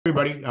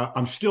Everybody.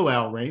 I'm still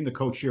Al Rain, the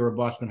co-chair of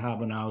Boston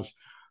Harbor Now's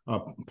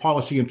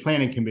Policy and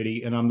Planning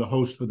Committee, and I'm the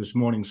host for this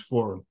morning's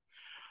forum.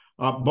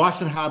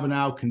 Boston Harbor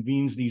Now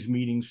convenes these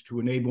meetings to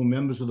enable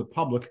members of the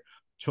public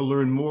to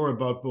learn more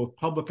about both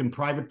public and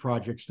private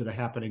projects that are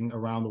happening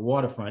around the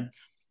waterfront.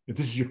 If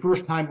this is your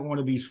first time at one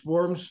of these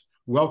forums,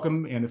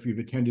 welcome, and if you've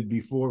attended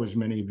before, as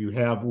many of you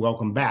have,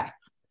 welcome back.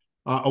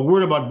 A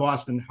word about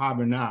Boston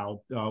Harbor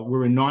Now.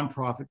 We're a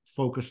nonprofit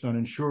focused on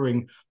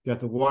ensuring that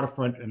the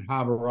waterfront and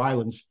harbor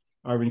islands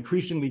are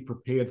increasingly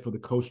prepared for the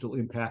coastal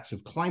impacts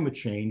of climate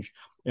change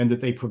and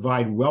that they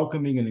provide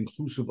welcoming and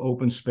inclusive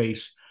open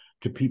space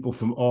to people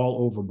from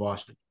all over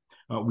Boston.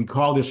 We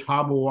call this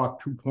Harbor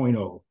Walk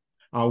 2.0.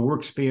 Our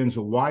work spans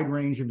a wide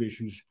range of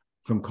issues,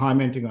 from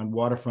commenting on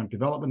waterfront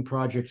development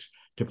projects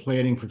to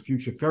planning for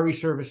future ferry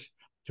service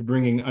to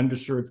bringing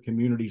underserved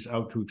communities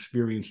out to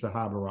experience the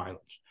harbor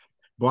islands.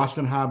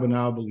 Boston Harbor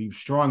Now believes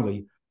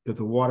strongly that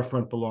the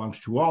waterfront belongs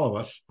to all of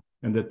us,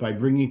 and that by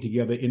bringing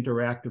together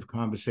interactive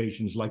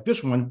conversations like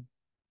this one,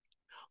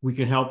 we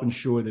can help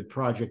ensure that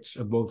projects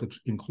are both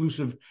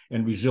inclusive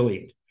and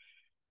resilient.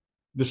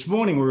 This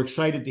morning, we're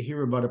excited to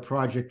hear about a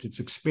project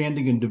that's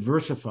expanding and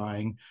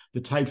diversifying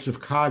the types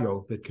of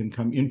cargo that can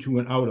come into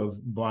and out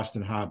of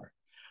Boston Harbor.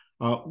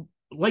 I'd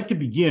like to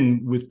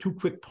begin with two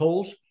quick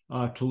polls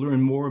to learn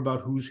more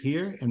about who's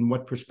here and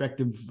what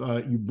perspective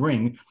you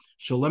bring.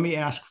 So let me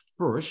ask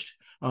first,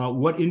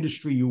 what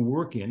industry you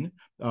work in.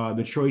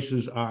 The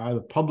choices are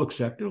the public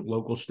sector,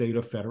 local, state,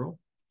 or federal;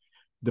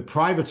 the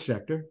private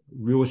sector,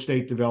 real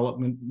estate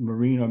development,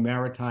 marine or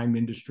maritime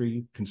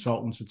industry,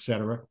 consultants,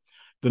 etc.;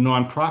 the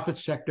nonprofit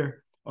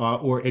sector,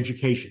 or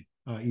education,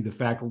 either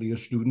faculty or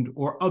student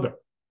or other.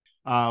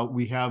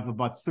 We have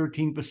about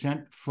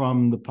 13%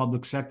 from the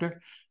public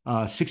sector,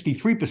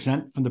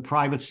 63% from the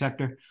private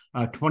sector,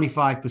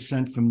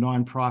 25% from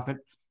nonprofit,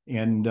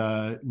 and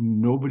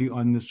nobody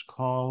on this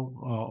call,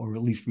 or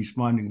at least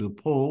responding to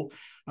the poll,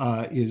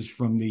 is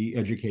from the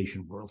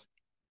education world.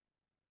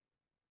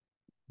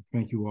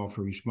 Thank you all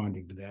for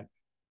responding to that.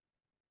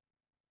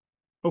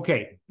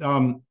 Okay,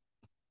 a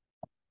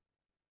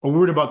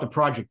word about the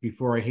project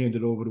before I hand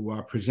it over to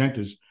our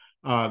presenters.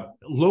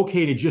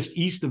 Located just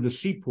east of the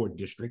Seaport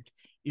district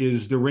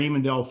is the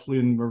Raymond L.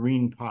 Flynn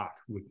Marine Park.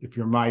 If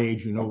you're my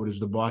age, you know it as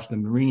the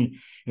Boston Marine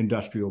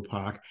Industrial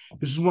Park.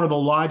 This is one of the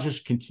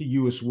largest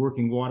contiguous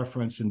working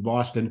waterfronts in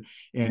Boston,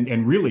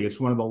 and really it's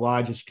one of the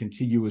largest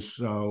contiguous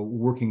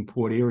working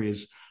port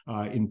areas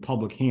in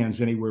public hands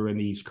anywhere in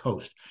the East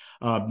Coast.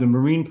 The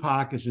Marine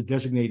Park is a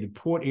designated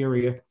port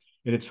area,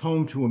 and it's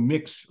home to a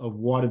mix of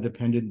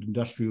water-dependent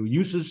industrial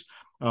uses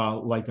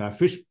like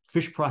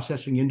fish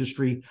processing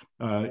industry,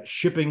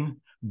 shipping,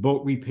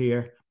 boat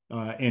repair,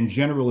 and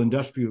general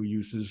industrial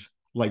uses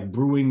like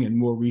brewing and,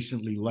 more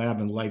recently, lab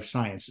and life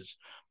sciences.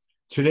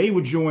 Today,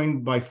 we're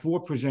joined by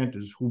four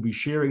presenters who will be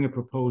sharing a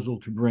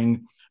proposal to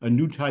bring a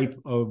new type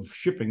of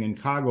shipping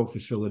and cargo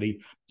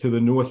facility to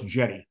the North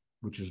Jetty,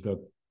 which is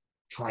the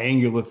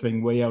triangular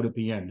thing way out at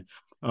the end.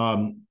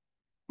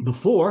 The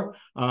four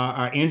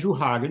are Andrew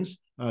Hargens,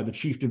 the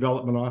Chief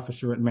Development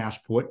Officer at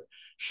Massport;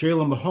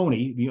 Shelagh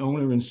Mahoney, the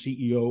owner and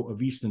CEO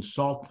of Eastern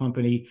Salt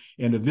Company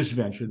and of this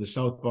venture, the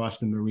South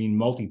Boston Marine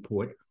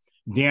MultiPort;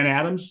 Dan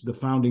Adams, the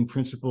founding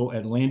principal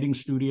at Landing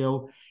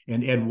Studio;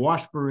 and Ed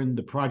Washburn,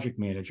 the project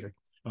manager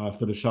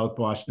for the South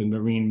Boston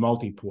Marine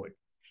MultiPort.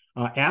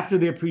 After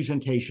their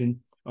presentation,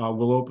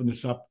 we'll open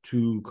this up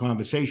to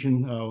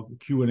conversation,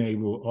 Q&A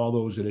with all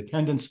those in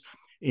attendance.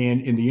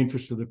 And in the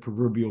interest of the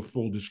proverbial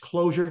full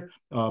disclosure,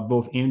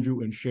 both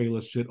Andrew and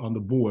Shelagh sit on the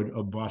board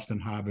of Boston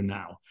Harbor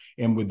Now.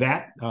 And with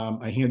that,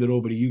 I hand it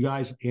over to you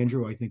guys.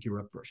 Andrew, I think you're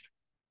up first.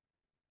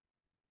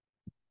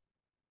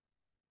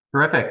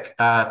 Terrific.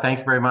 Thank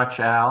you very much,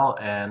 Al.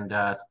 And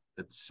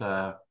it's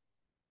a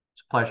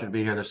pleasure to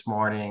be here this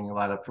morning. A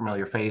lot of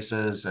familiar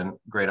faces and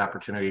great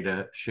opportunity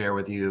to share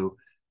with you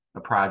a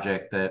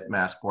project that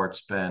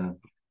Massport's been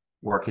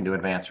working to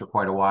advance for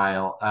quite a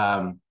while.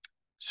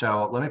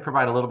 So let me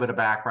provide a little bit of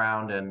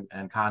background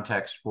and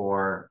context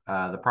for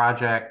the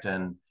project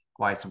and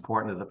why it's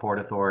important to the Port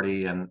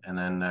Authority, and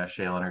then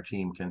Shelagh and her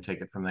team can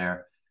take it from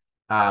there.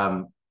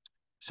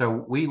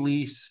 So we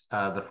lease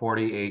the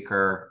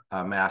 40-acre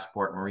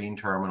Massport Marine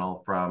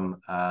Terminal from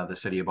the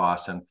city of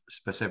Boston,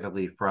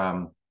 specifically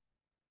from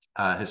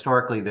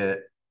historically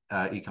the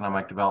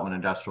Economic Development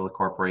Industrial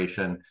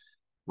Corporation,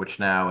 which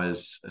now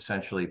is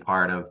essentially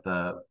part of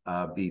the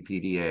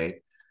BPDA.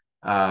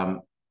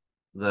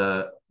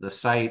 The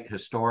site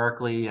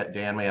historically,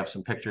 Dan may have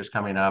some pictures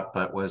coming up,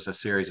 but was a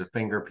series of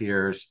finger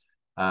piers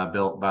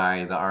built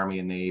by the Army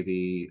and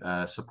Navy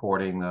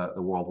supporting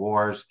the World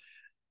Wars.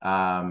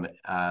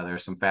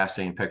 There's some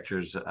fascinating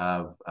pictures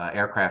of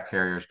aircraft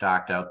carriers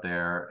docked out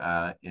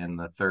there in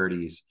the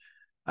 30s.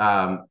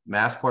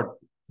 Massport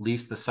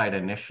leased the site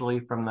initially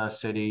from the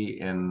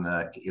city in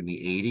the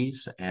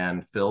 80s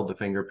and filled the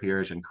finger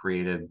piers and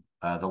created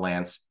the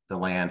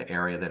land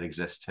area that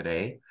exists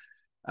today.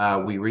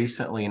 We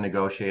recently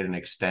negotiated an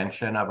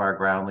extension of our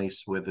ground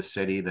lease with the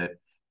city that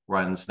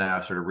runs now,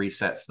 sort of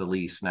resets the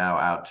lease now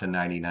out to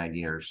 99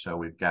 years. So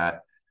we've got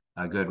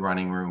a good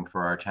running room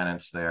for our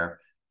tenants there.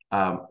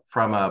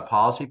 From a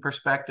policy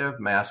perspective,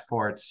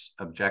 Massport's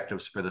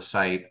objectives for the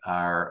site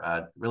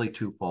are really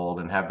twofold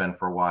and have been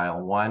for a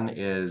while. One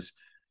is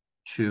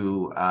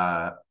to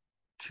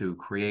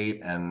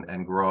create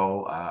and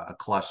grow a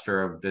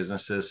cluster of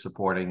businesses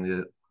supporting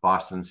the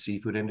Boston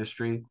seafood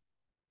industry.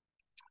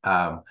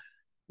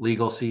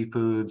 Legal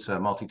Seafoods, a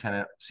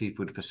multi-tenant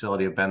seafood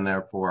facility, have been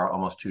there for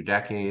almost 2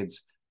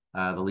 decades.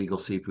 The Legal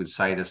Seafood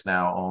site is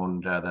now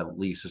owned, the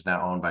lease is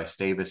now owned by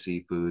Stavis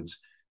Seafoods,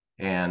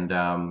 and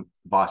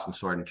Boston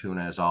Sword and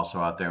Tuna is also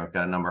out there. We've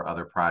got a number of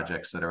other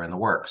projects that are in the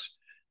works.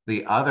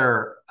 The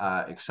other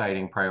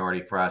exciting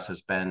priority for us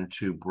has been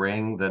to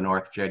bring the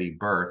North Jetty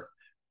berth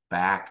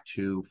back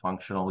to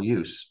functional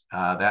use.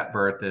 That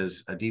berth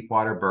is a deep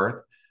water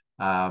berth,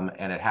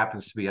 and it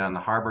happens to be on the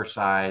harbor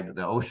side,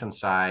 the ocean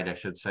side, I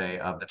should say,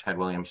 of the Ted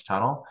Williams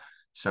Tunnel.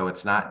 So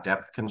it's not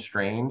depth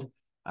constrained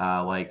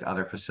like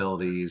other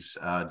facilities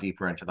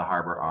deeper into the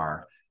harbor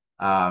are.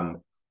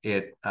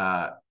 It's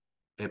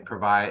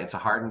a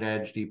hardened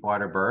edge deep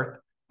water berth,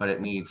 but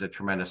it needs a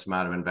tremendous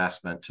amount of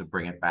investment to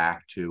bring it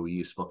back to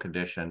useful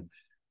condition.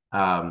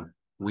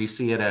 We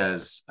see it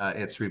as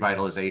its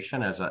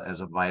revitalization as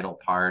a vital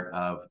part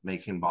of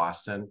making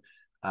Boston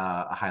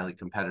a highly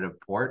competitive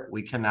port.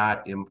 We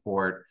cannot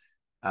import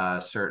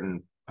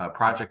certain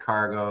project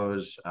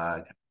cargoes,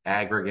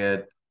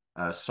 aggregate,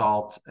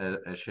 salt,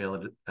 as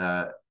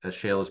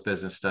Sheilagh's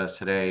business does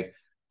today,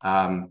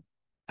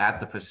 at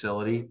the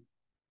facility.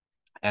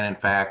 And in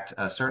fact,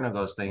 certain of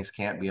those things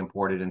can't be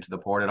imported into the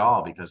port at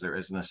all because there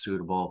isn't a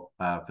suitable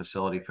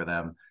facility for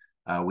them.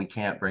 We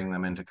can't bring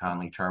them into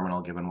Conley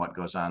Terminal given what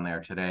goes on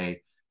there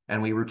today.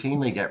 And we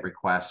routinely get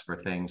requests for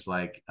things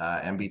like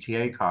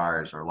MBTA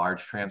cars or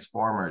large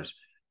transformers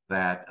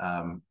that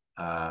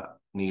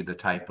need the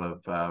type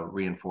of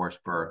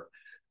reinforced berth.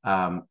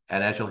 And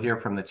as you'll hear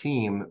from the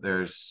team,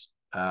 there's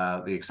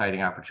the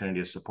exciting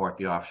opportunity to support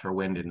the offshore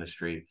wind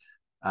industry,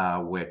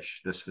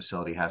 which this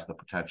facility has the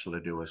potential to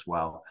do as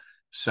well.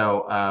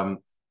 So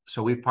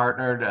we've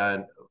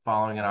partnered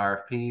following an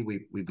RFP.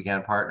 We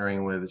began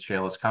partnering with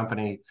Sheilagh's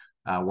company,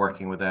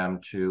 working with them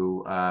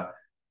to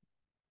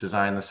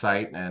design the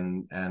site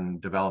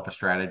and develop a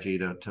strategy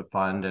to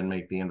fund and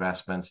make the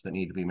investments that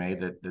need to be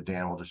made that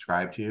Dan will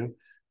describe to you.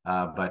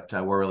 But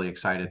we're really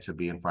excited to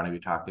be in front of you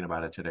talking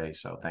about it today.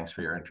 So thanks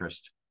for your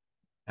interest.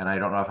 And I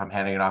don't know if I'm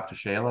handing it off to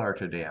Shelagh or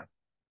to Dan.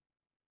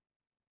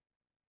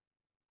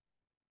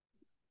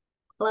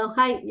 Hello,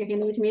 hi, you're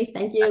handing it to me.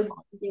 Thank you.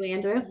 Thank you,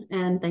 Andrew,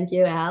 and thank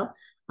you, Al.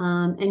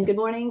 And good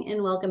morning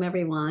and welcome,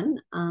 everyone.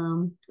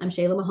 I'm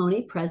Shelagh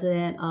Mahoney,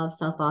 president of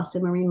South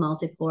Boston Marine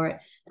MultiPort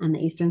and the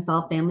Eastern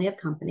Salt family of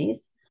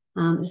companies.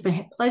 It's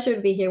my pleasure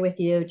to be here with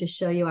you to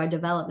show you our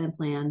development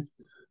plans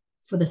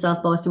for the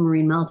South Boston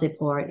Marine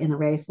MultiPort in the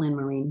Ray Flynn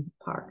Marine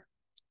Park.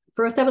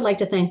 First, I would like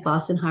to thank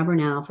Boston Harbor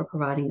Now for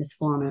providing this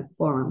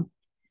forum.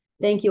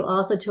 Thank you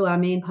also to our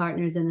main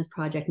partners in this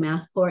project,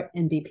 Massport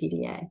and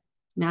BPDA.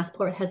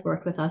 Massport has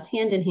worked with us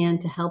hand in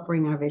hand to help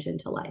bring our vision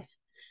to life.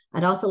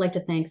 I'd also like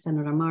to thank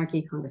Senator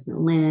Markey,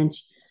 Congressman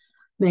Lynch,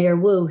 Mayor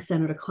Wu,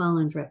 Senator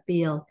Collins, Rep.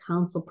 Beal,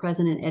 Council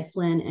President Ed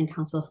Flynn, and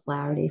Councilor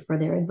Flaherty for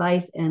their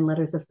advice and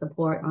letters of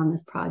support on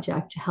this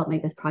project to help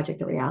make this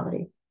project a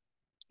reality.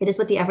 It is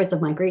with the efforts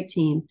of my great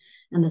team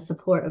and the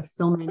support of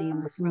so many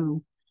in this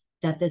room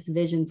that this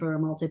vision for a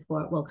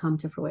multiport will come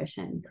to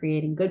fruition,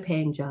 creating good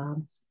paying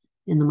jobs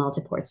in the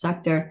multiport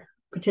sector,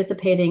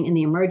 participating in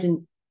the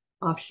emergent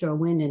offshore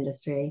wind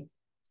industry,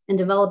 and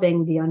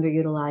developing the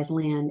underutilized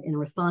land in a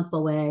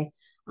responsible way,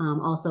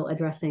 also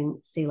addressing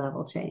sea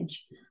level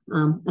change.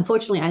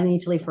 Unfortunately, I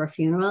need to leave for a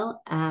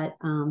funeral at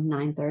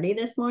 9:30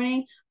 this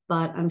morning,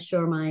 but I'm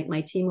sure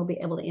my team will be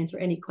able to answer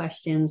any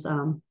questions,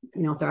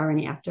 if there are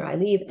any after I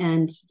leave,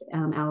 and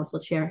Alice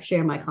will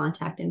share my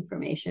contact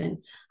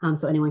information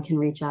so anyone can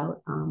reach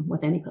out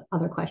with any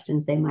other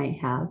questions they might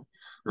have.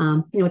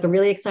 It's a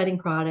really exciting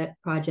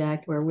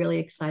project. We're really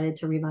excited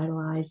to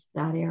revitalize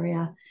that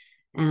area.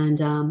 And,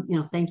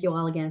 thank you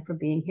all again for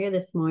being here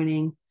this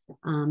morning.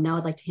 Now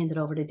I'd like to hand it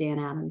over to Dan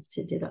Adams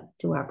to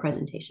do our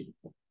presentation.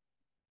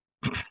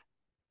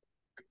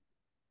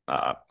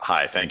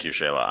 Hi, thank you,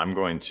 Shelagh. I'm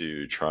going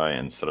to try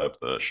and set up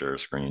the share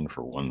screen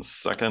for 1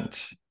 second.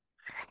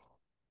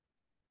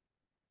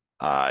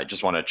 I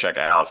just want to check,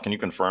 Alice, can you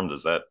confirm,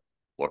 does that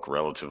look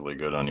relatively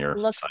good on your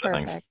Looks side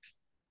perfect. of things?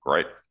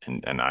 Great.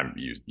 And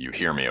you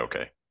hear me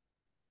okay?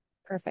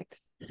 Perfect.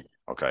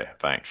 Okay,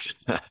 thanks.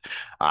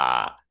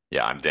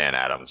 Yeah, I'm Dan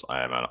Adams.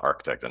 I'm an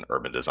architect and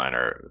urban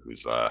designer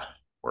who's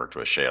worked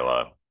with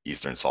Shelagh,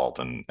 Eastern Salt,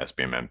 and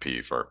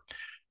SBMMP for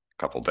a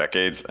couple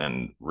decades,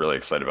 and really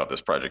excited about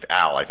this project.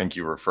 Al, I think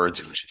you referred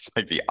to it as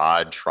like the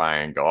odd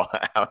triangle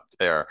out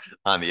there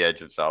on the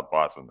edge of South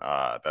Boston.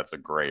 That's a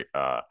great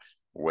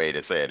way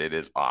to say it. It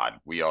is odd.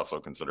 We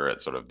also consider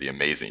it sort of the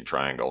amazing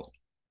triangle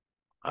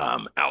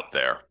out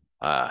there.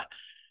 I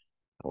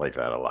like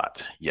that a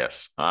lot.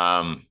 Yes,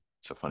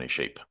 it's a funny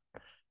shape.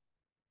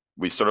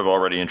 We sort of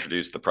already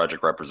introduced the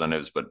project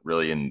representatives, but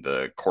really in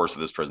the course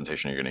of this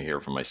presentation, you're going to hear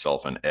from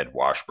myself and Ed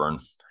Washburn.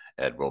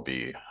 Ed will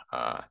be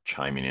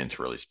chiming in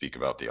to really speak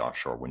about the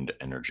offshore wind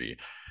energy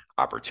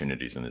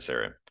opportunities in this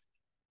area.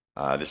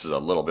 This is a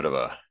little bit of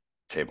a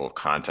table of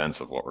contents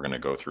of what we're going to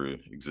go through: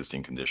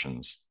 existing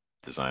conditions,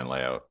 design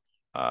layout,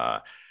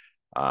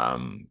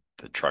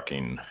 the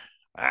trucking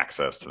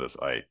access to the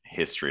site,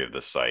 history of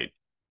the site,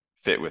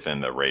 fit within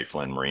the Ray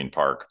Flynn Marine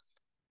Park,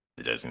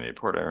 the designated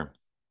port area,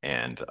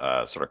 and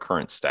sort of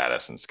current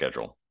status and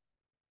schedule.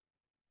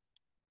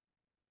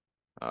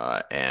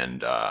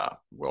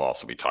 We'll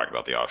also be talking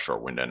about the offshore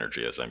wind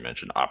energy, as I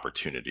mentioned,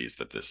 opportunities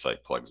that this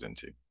site plugs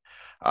into.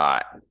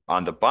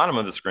 On the bottom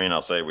of the screen,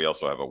 I'll say we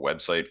also have a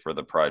website for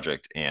the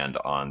project, and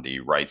on the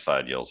right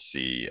side, you'll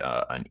see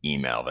an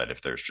email that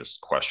if there's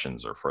just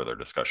questions or further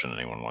discussion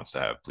anyone wants to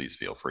have, please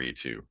feel free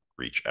to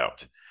reach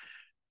out.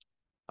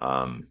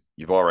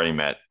 You've already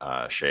met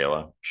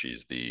Shelagh.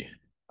 She's the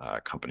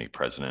company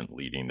president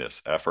leading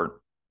this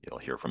effort. You'll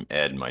hear from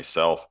Ed,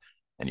 myself,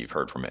 and you've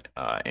heard from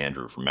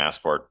Andrew from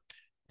Massport.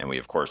 And we,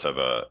 of course, have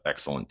an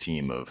excellent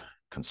team of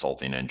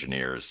consulting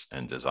engineers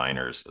and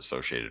designers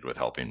associated with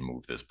helping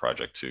move this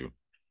project to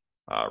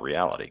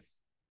reality.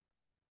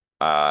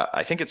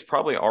 I think it's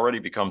probably already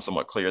become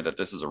somewhat clear that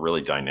this is a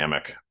really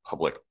dynamic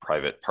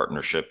public-private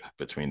partnership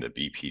between the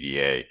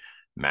BPDA,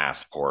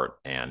 Massport,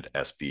 and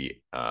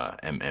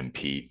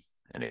SBMMP.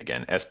 And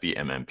again,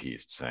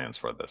 SBMMP stands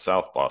for the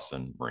South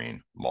Boston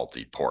Marine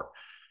MultiPort.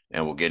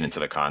 And we'll get into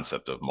the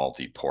concept of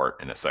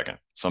multi-port in a second.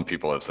 Some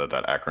people have said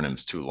that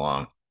acronym's too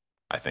long.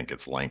 I think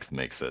its length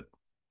makes it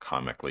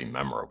comically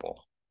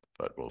memorable,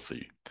 but we'll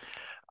see.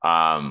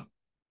 I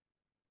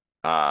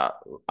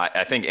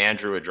think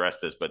Andrew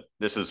addressed this, but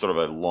this is sort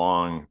of a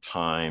long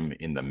time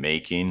in the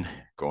making,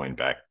 going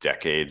back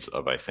decades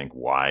of, I think,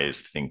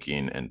 wise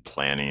thinking and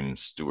planning,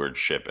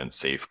 stewardship, and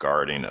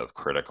safeguarding of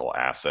critical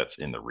assets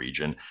in the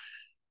region,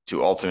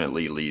 to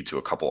ultimately lead to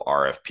a couple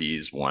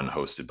RFPs, one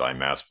hosted by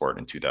Massport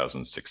in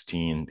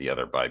 2016, the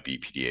other by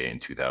BPDA in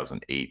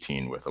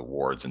 2018, with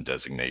awards and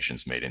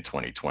designations made in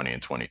 2020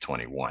 and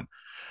 2021.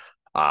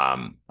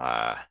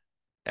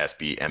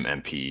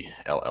 SBMMP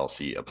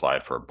LLC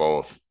applied for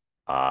both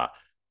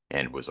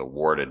and was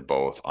awarded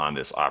both on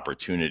this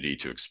opportunity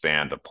to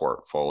expand the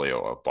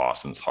portfolio of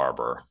Boston's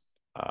harbor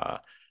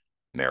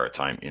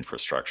maritime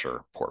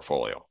infrastructure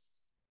portfolio.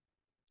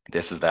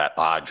 This is that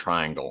odd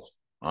triangle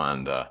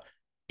on the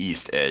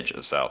east edge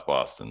of South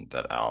Boston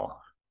that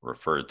Al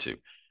referred to.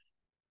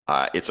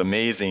 It's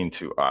amazing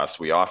to us.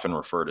 We often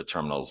refer to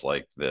terminals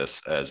like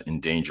this as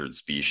endangered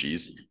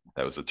species.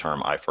 That was a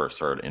term I first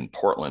heard in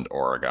Portland,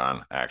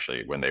 Oregon,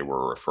 actually, when they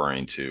were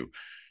referring to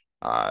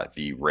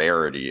the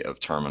rarity of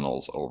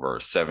terminals over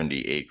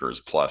 70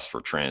 acres plus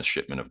for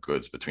transshipment of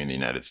goods between the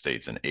United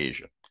States and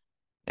Asia.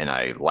 And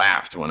I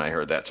laughed when I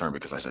heard that term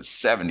because I said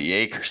 70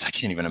 acres. I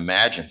can't even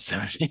imagine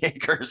 70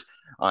 acres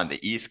on the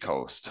East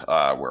Coast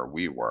where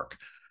we work.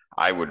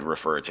 I would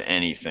refer to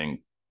anything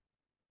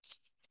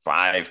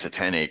 5 to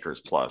 10 acres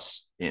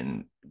plus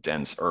in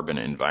dense urban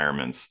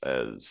environments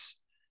as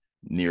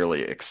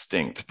nearly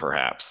extinct,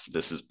 perhaps.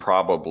 This is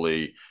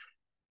probably,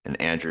 and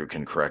Andrew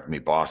can correct me,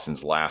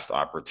 Boston's last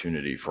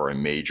opportunity for a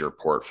major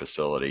port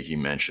facility. He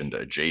mentioned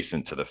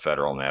adjacent to the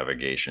Federal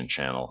Navigation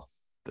Channel.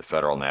 The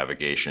Federal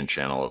Navigation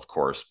Channel, of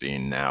course,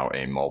 being now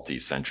a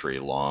multi-century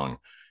long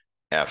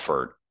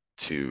effort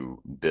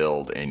to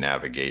build a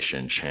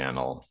navigation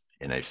channel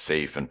in a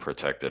safe and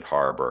protected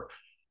harbor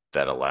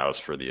that allows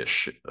for the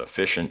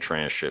efficient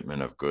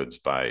transshipment of goods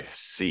by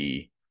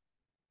sea,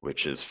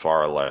 which is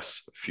far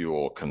less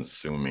fuel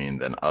consuming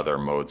than other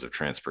modes of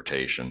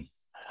transportation,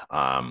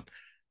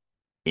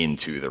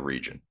 into the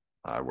region,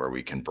 where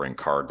we can bring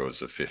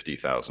cargoes of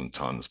 50,000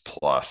 tons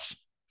plus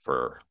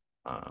for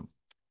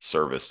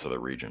service to the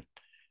region.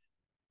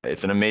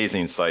 It's an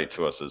amazing site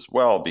to us as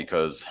well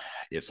because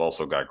it's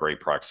also got great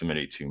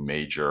proximity to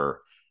major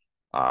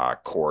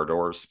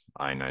corridors,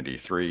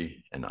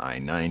 I-93 and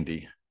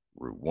I-90,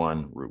 Route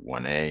 1, Route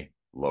 1A,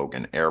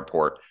 Logan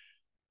Airport,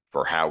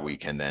 for how we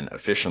can then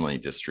efficiently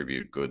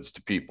distribute goods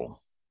to people.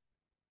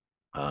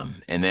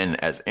 And then,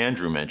 as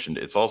Andrew mentioned,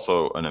 it's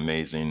also an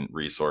amazing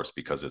resource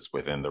because it's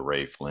within the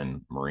Ray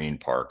Flynn Marine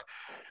Park.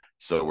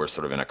 So we're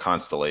sort of in a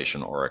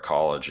constellation or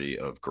ecology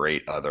of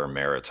great other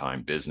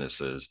maritime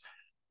businesses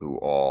who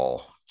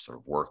all sort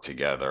of work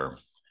together,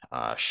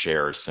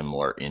 share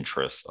similar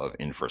interests of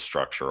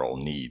infrastructural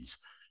needs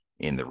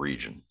in the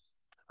region.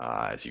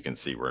 As you can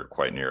see, we're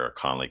quite near a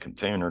Conley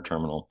container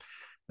terminal,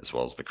 as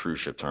well as the cruise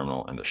ship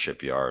terminal and the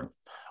shipyard,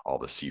 all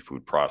the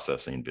seafood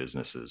processing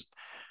businesses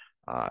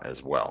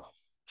as well.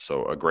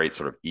 So a great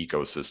sort of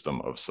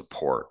ecosystem of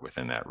support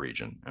within that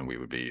region. And we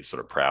would be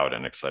sort of proud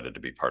and excited to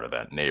be part of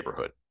that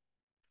neighborhood.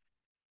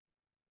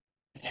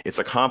 It's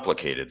a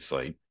complicated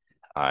site.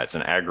 It's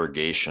an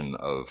aggregation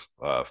of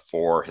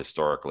 4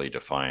 historically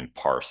defined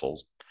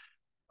parcels.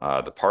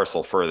 The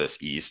parcel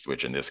furthest east,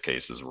 which in this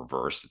case is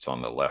reversed, it's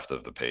on the left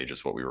of the page,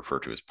 is what we refer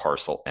to as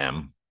Parcel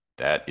M.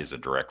 That is a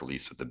direct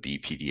lease with the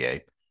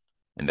BPDA.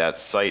 And that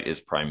site is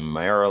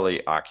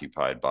primarily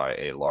occupied by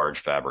a large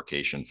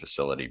fabrication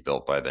facility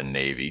built by the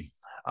Navy.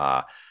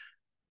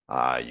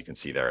 You can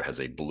see there it has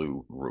a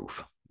blue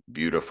roof.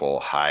 beautiful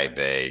high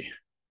bay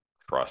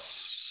truss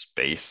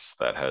space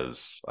that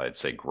has, I'd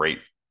say, great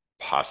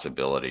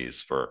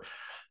possibilities for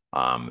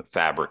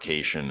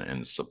fabrication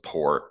and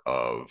support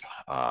of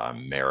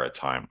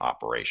maritime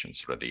operations,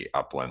 sort of the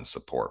upland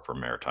support for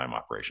maritime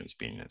operations,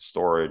 being in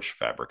storage,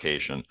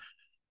 fabrication.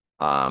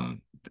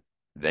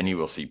 Then you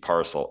will see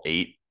parcel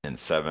 8 and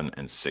 7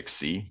 and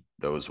 6C.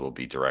 Those will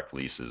be direct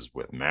leases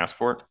with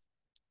Massport.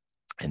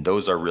 And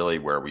those are really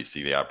where we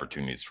see the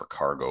opportunities for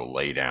cargo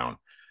laydown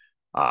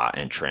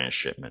and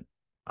transshipment.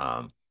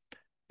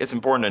 It's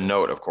important to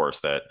note, of course,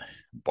 that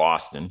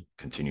Boston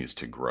continues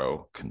to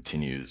grow,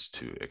 continues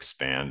to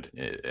expand,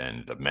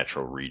 and the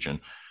metro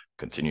region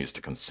continues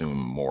to consume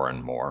more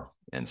and more.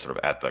 And sort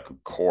of at the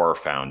core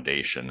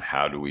foundation,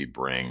 how do we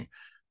bring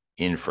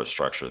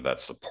infrastructure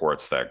that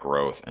supports that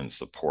growth and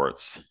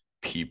supports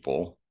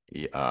people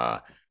in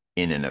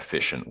an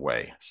efficient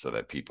way, so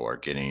that people are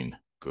getting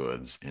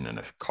goods in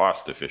a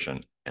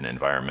cost-efficient and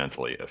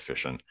environmentally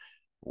efficient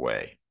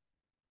way.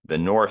 The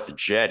North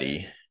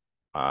Jetty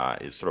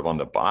is sort of on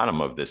the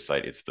bottom of this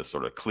site. It's the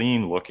sort of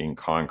clean-looking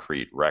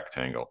concrete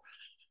rectangle.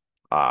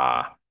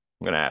 I'm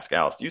going to ask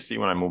Alice, do you see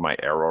when I move my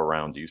arrow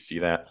around, do you see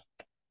that?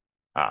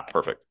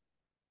 Perfect.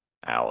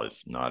 Al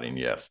is nodding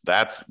yes.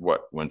 That's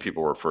what, when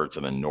people refer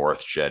to the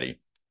North Jetty,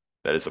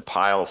 that is a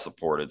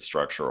pile-supported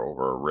structure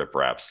over a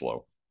riprap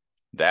slope.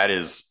 That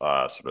is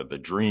sort of the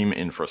dream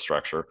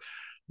infrastructure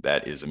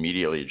that is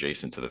immediately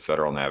adjacent to the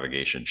Federal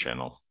Navigation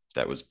Channel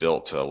that was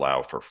built to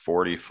allow for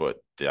 40-foot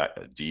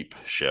deep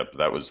ship.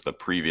 That was the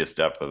previous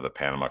depth of the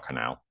Panama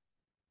Canal,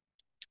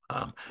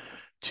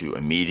 to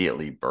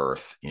immediately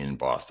berth in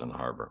Boston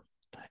Harbor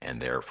and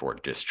therefore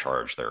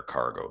discharge their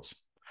cargoes.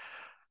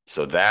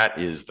 So that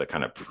is the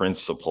kind of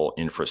principal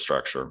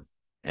infrastructure.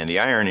 And the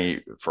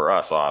irony for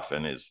us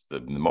often is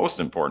the most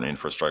important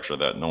infrastructure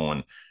that no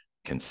one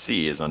can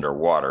see is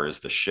underwater, is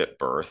the ship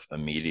berth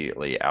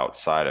immediately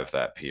outside of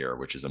that pier,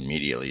 which is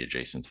immediately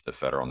adjacent to the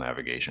Federal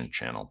Navigation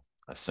Channel,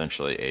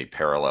 essentially a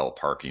parallel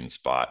parking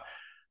spot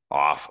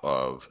off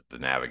of the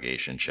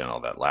navigation channel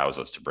that allows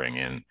us to bring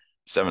in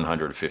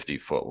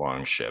 750-foot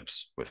long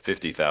ships with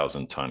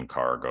 50,000-ton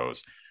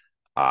cargoes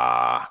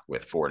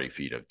with 40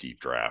 feet of deep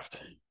draft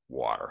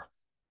water.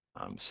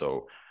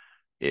 So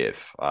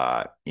if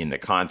in the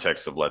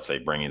context of, let's say,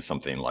 bringing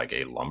something like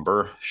a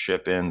lumber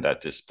ship in, that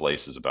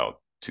displaces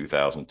about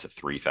 2,000 to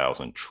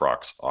 3,000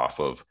 trucks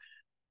off of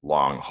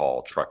long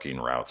haul trucking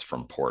routes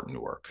from Port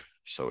Newark.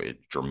 So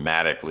it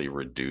dramatically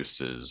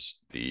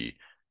reduces the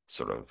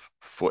sort of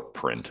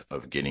footprint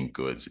of getting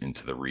goods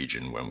into the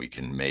region when we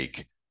can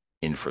make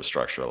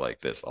infrastructure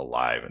like this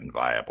alive and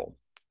viable.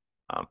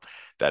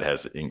 That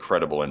has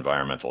incredible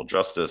environmental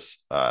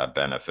justice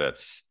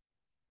benefits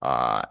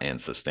and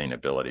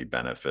sustainability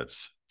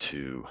benefits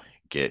to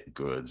get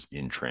goods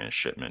in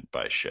transshipment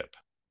by ship.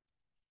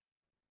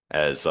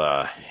 As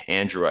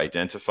Andrew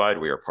identified,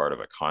 we are part of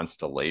a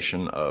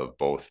constellation of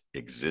both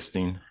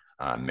existing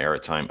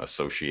maritime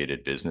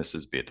associated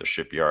businesses, be it the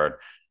shipyard,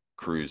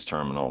 cruise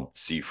terminal,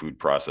 seafood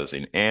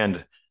processing,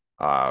 and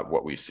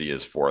what we see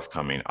as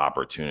forthcoming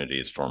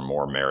opportunities for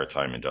more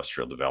maritime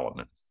industrial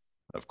development.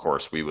 Of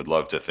course, we would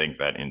love to think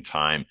that in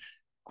time,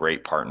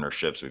 great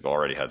partnerships. We've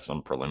already had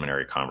some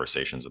preliminary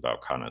conversations about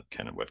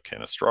with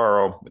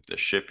Canestraro, with the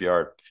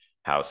shipyard,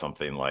 how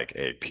something like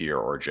a pier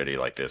or jetty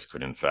like this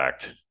could in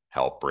fact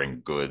help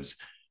bring goods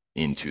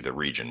into the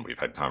region. We've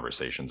had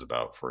conversations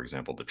about, for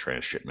example, the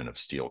transshipment of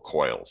steel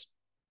coils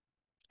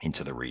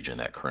into the region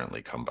that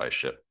currently come by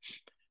ship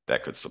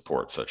that could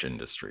support such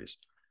industries.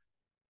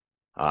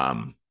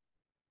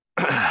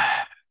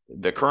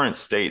 The current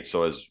state,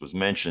 so as was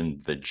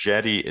mentioned, the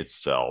jetty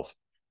itself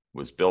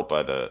was built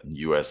by the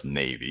U.S.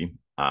 Navy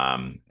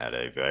at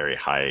a very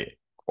high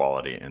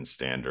quality and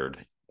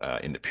standard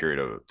in the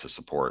period to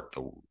support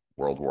the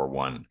World War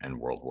I and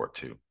World War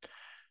II.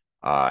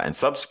 And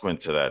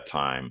subsequent to that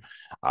time,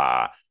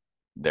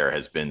 there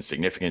has been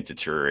significant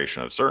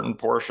deterioration of certain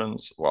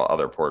portions, while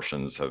other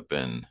portions have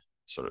been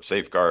sort of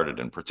safeguarded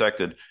and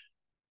protected.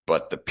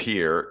 But the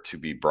pier, to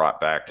be brought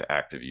back to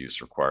active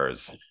use,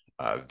 requires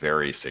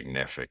very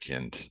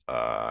significant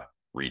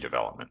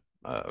redevelopment,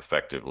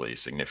 effectively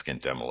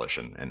significant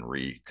demolition and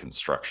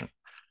reconstruction.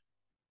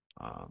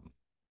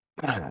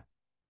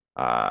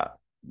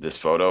 This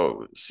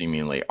photo,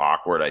 seemingly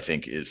awkward, I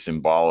think, is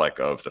symbolic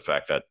of the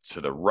fact that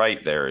to the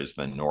right there is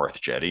the North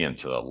Jetty and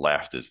to the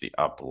left is the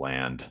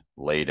upland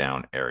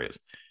laydown areas.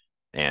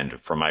 And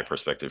from my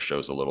perspective,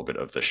 shows a little bit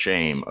of the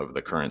shame of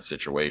the current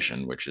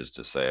situation, which is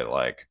to say,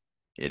 like,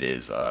 it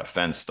is a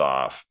fenced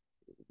off,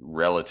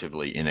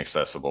 relatively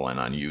inaccessible and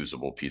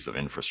unusable piece of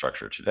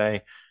infrastructure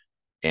today.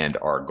 And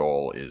our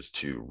goal is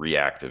to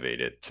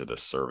reactivate it to the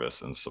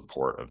service and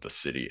support of the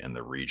city and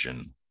the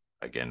region,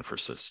 again, for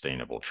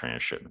sustainable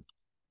transshipment.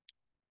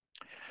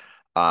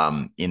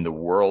 In the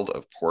world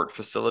of port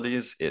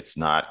facilities, it's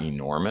not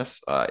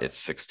enormous. It's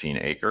 16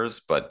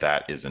 acres, but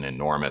that is an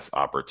enormous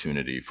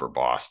opportunity for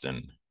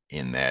Boston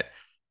in that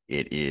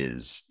it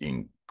is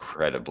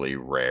incredibly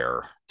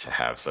rare to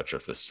have such a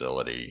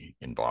facility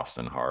in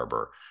Boston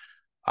Harbor.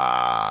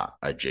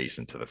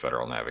 adjacent to the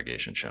Federal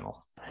Navigation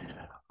Channel.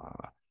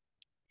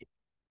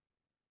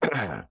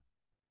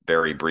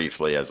 Very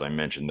briefly, as I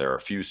mentioned, there are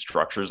a few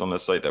structures on the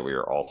site that we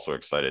are also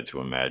excited to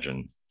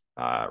imagine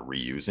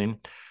reusing.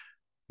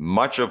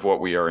 Much of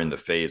what we are in the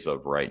phase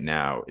of right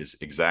now is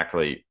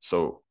exactly,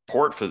 so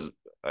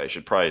I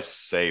should probably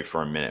say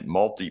for a minute,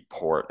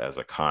 multi-port as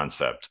a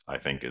concept, I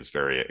think is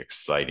very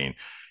exciting.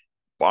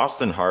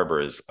 Boston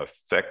Harbor is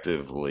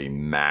effectively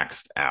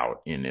maxed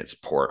out in its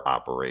port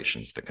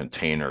operations. The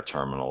container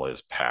terminal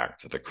is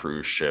packed. The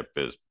cruise ship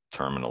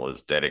terminal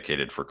is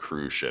dedicated for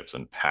cruise ships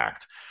and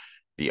packed.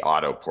 The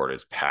auto port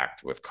is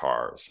packed with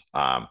cars.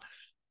 I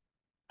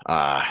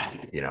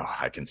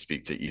can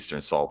speak to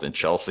Eastern Salt, and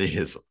Chelsea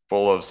is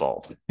full of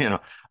salt.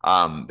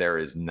 There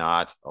is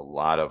not a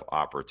lot of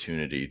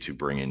opportunity to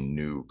bring in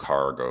new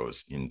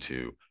cargoes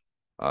into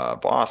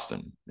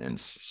Boston. And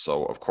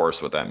so, of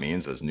course, what that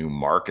means is new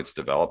markets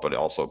develop, but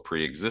also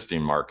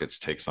pre-existing markets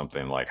take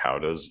something like how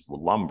does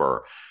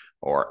lumber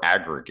or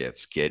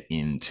aggregates get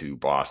into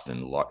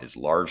Boston is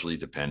largely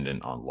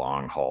dependent on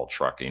long-haul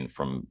trucking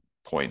from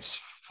points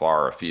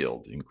far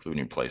afield,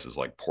 including places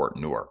like Port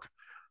Newark.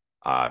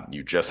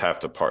 You just have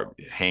to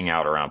hang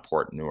out around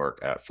Port Newark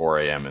at 4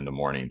 a.m. in the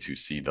morning to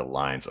see the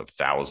lines of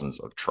thousands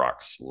of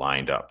trucks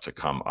lined up to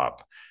come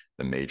up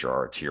the major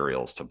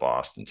arterials to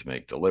Boston to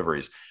make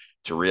deliveries,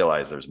 to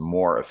realize there's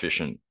more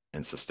efficient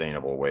and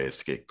sustainable ways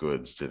to get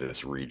goods to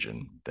this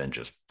region than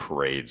just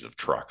parades of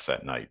trucks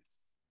at night.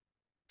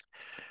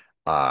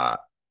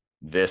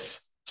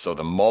 So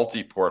the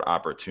multi-port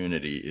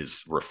opportunity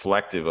is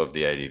reflective of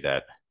the idea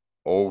that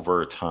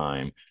over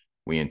time,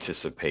 we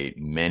anticipate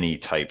many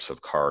types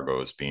of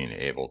cargoes being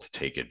able to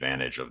take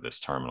advantage of this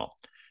terminal.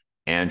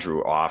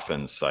 Andrew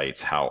often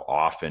cites how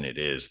often it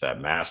is that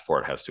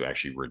Massport has to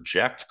actually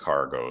reject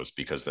cargoes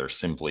because there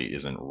simply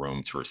isn't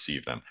room to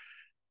receive them.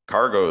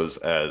 Cargoes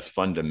as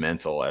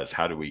fundamental as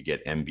how do we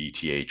get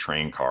MBTA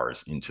train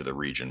cars into the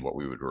region, what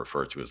we would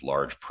refer to as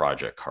large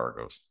project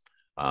cargoes.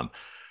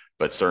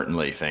 But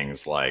certainly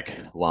things like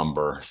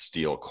lumber,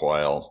 steel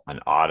coil,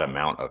 an odd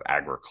amount of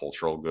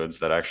agricultural goods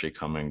that actually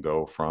come and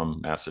go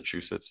from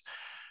Massachusetts.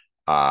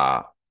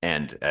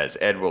 And as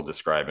Ed will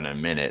describe in a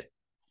minute,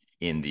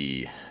 in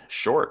the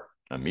short,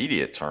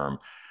 immediate term,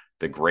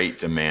 the great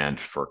demand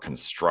for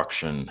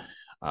construction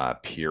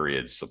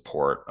period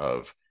support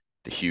of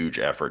the huge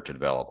effort to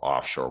develop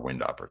offshore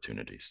wind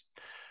opportunities.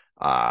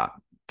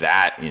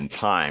 That in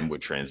time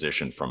would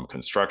transition from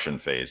construction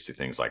phase to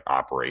things like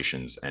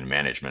operations and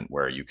management,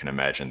 where you can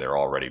imagine they're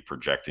already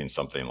projecting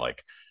something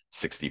like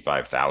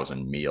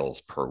 65,000 meals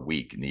per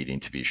week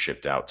needing to be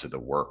shipped out to the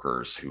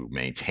workers who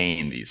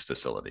maintain these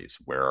facilities.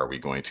 Where are we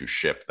going to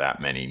ship that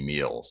many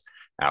meals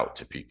out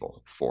to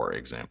people, for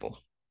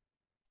example,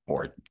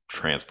 or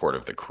transport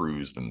of the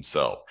crews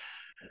themselves?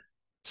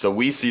 So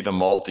we see the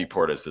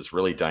multi-port as this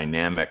really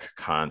dynamic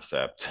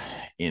concept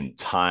in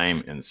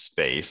time and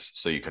space.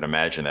 So you can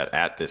imagine that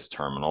at this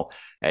terminal,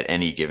 at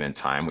any given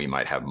time, we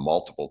might have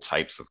multiple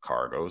types of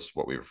cargoes,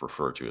 what we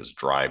refer to as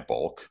dry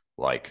bulk,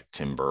 like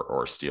timber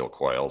or steel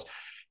coils.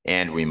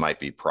 And we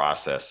might be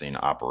processing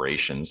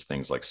operations,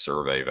 things like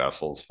survey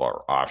vessels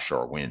for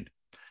offshore wind.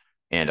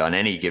 And on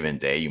any given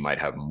day, you might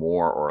have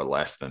more or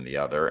less than the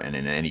other. And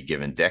in any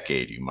given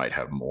decade, you might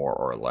have more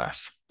or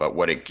less. But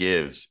what it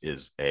gives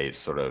is a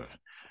sort of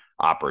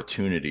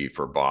opportunity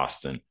for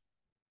Boston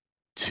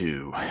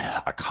to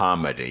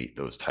accommodate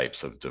those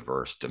types of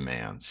diverse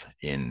demands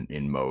in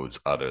modes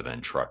other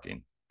than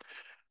trucking.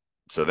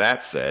 So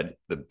that said,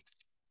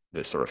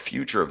 the sort of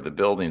future of the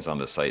buildings on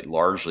the site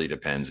largely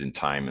depends in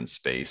time and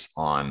space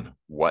on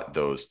what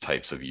those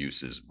types of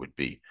uses would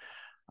be.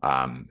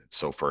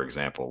 So for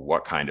example,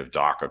 what kind of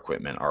dock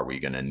equipment are we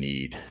going to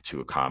need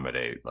to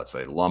accommodate, let's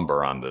say,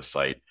 lumber on the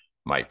site?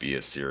 Might be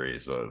a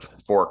series of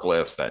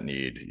forklifts that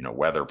need,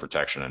 weather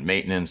protection and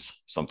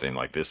maintenance. Something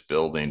like this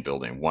building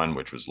 1,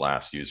 which was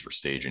last used for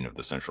staging of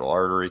the Central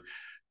Artery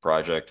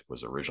project,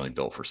 was originally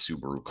built for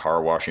Subaru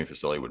car washing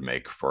facility, would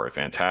make for a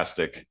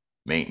fantastic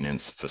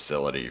maintenance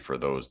facility for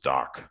those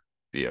dock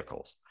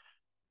vehicles.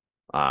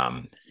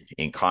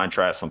 In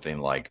contrast, something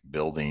like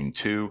building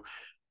 2,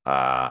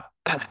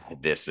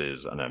 this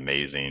is an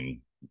amazing,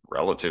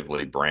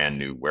 relatively brand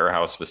new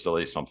warehouse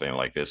facility. Something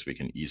like this, we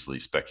can easily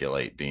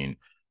speculate being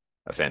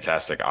a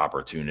fantastic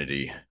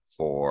opportunity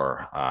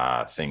for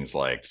things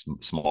like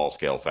small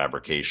scale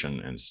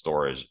fabrication and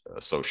storage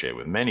associated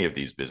with many of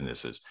these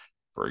businesses.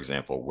 For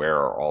example, where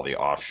are all the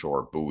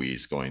offshore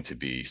buoys going to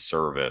be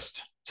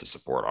serviced to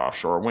support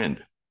offshore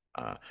wind?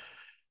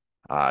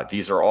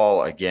 These are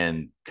all,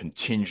 again,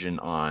 contingent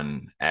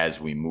on, as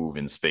we move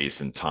in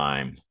space and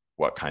time,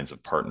 what kinds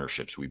of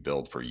partnerships we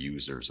build for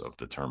users of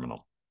the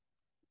terminal.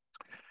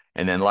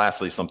 And then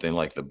lastly, something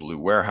like the Blue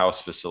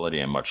Warehouse facility,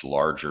 a much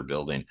larger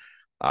building,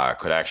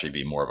 could actually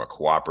be more of a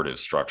cooperative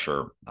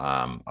structure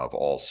of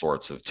all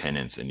sorts of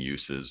tenants and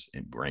uses,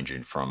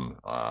 ranging from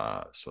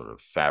sort of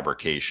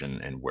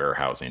fabrication and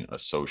warehousing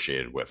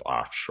associated with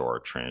offshore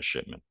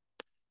transshipment.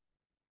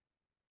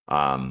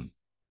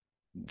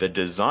 The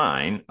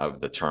design of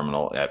the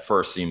terminal at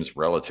first seems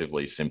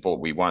relatively simple.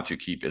 We want to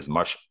keep as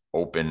much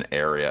open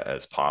area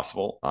as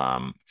possible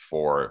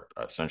for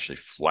essentially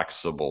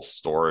flexible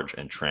storage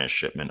and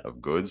transshipment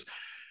of goods.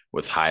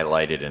 What's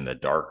highlighted in the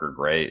darker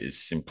gray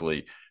is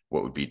simply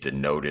what would be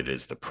denoted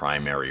as the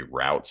primary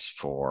routes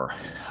for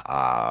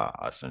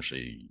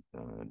essentially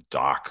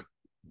dock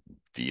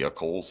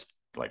vehicles,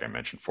 like I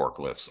mentioned,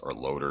 forklifts or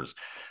loaders,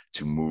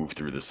 to move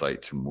through the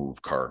site to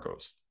move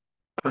cargoes.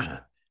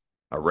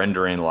 A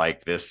rendering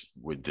like this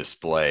would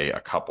display a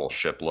couple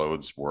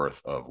shiploads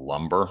worth of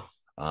lumber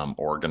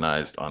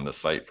organized on the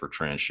site for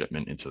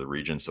transshipment into the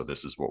region. So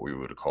this is what we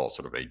would call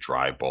sort of a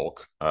dry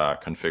bulk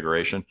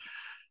configuration.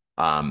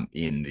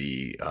 In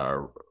the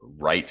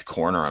right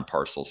corner on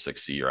parcel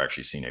 6C, you're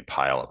actually seeing a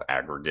pile of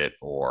aggregate,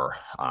 or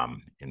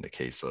in the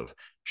case of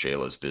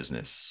Shelagh's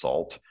business,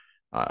 salt,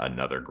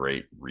 another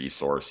great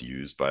resource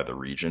used by the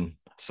region.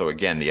 So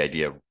again, the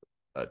idea of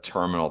a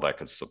terminal that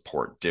could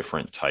support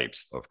different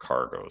types of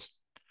cargoes.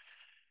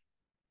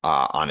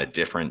 On a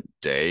different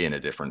day, in a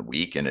different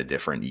week, in a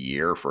different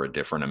year, for a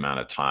different amount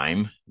of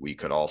time, we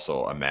could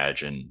also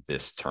imagine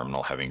this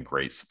terminal having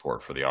great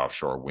support for the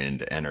offshore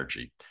wind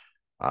energy.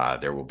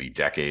 There will be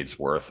decades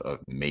worth of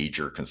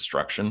major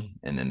construction,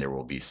 and then there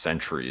will be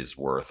centuries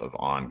worth of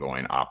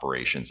ongoing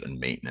operations and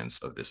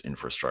maintenance of this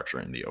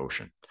infrastructure in the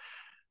ocean.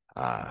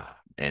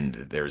 And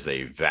there's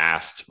a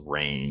vast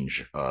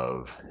range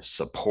of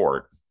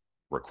support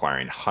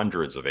requiring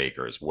hundreds of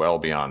acres, well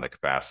beyond the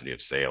capacity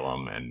of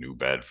Salem and New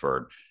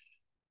Bedford,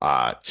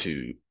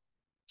 to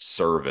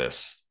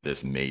service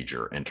this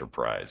major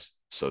enterprise.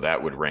 So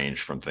that would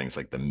range from things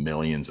like the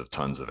millions of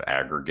tons of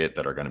aggregate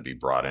that are going to be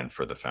brought in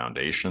for the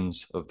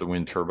foundations of the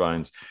wind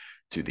turbines,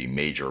 to the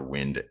major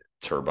wind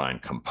turbine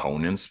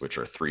components, which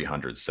are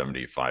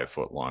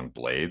 375-foot long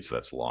blades,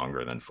 that's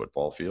longer than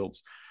football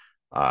fields,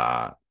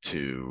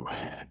 to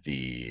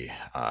the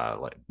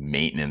like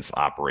maintenance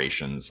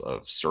operations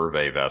of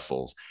survey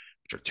vessels,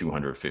 which are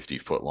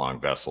 250-foot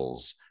long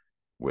vessels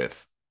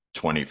with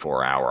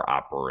 24-hour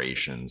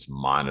operations,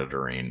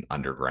 monitoring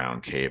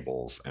underground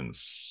cables and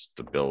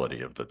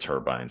stability of the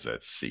turbines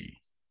at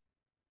sea.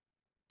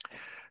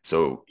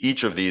 So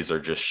each of these are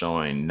just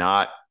showing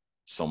not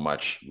so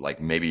much like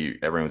maybe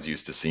everyone's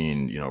used to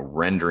seeing, you know,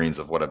 renderings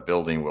of what a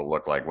building will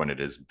look like when it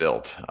is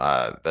built.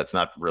 That's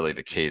not really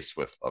the case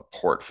with a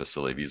port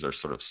facility. These are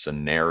sort of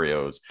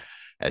scenarios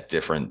at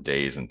different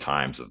days and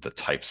times of the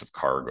types of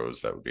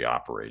cargoes that would be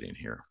operating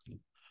here.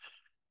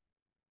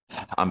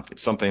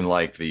 Something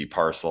like the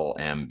Parcel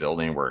M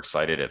building, we're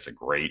excited. It's a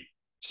great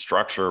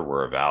structure.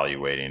 We're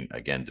evaluating,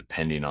 again,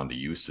 depending on the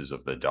uses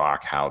of the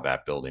dock, how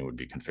that building would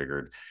be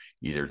configured,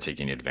 either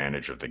taking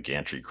advantage of the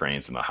gantry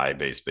cranes and the high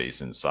bay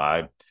space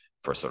inside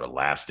for sort of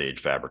last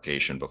stage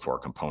fabrication before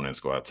components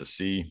go out to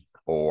sea,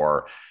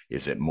 or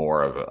is it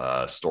more of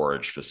a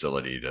storage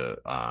facility to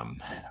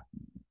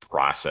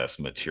process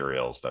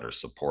materials that are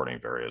supporting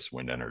various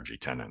wind energy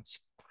tenants,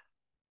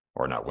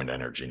 or not wind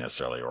energy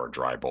necessarily, or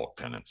dry bulk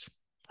tenants.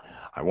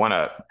 I want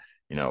to,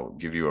 you know,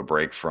 give you a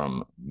break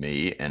from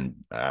me and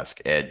ask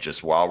Ed,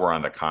 just while we're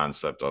on the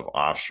concept of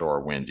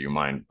offshore wind, do you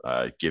mind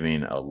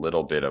giving a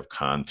little bit of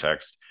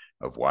context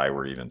of why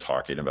we're even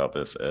talking about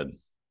this, Ed?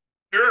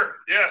 Sure.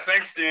 Yeah.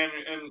 Thanks, Dan.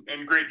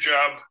 And great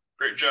job.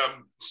 Great job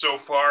so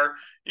far.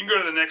 You can go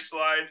to the next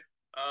slide.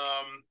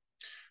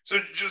 So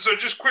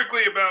just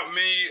quickly about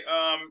me,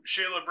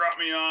 Shelagh brought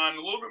me on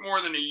a little bit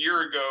more than a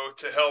year ago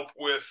to help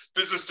with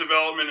business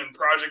development and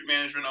project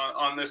management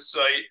on this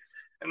site.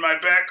 And my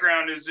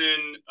background is in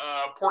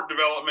port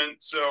development.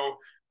 So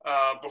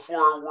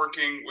before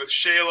working with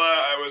Shelagh,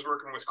 I was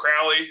working with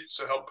Crowley,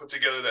 so helped put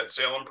together that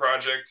Salem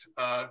project,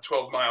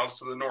 12 miles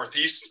to the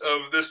northeast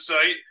of this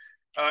site.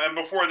 And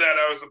before that,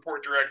 I was the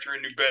port director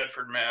in New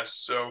Bedford,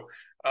 Mass. So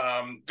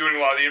doing a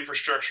lot of the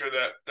infrastructure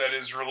that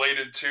is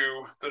related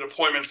to the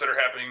deployments that are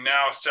happening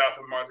now south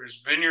of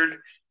Martha's Vineyard.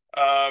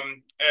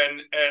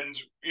 And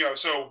you know,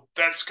 so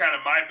that's kind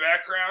of my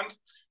background.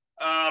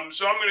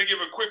 So I'm going to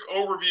give a quick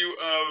overview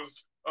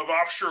of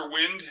offshore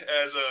wind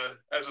as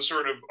a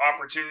sort of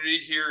opportunity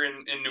here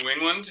in New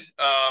England,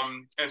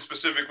 and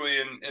specifically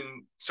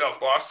in South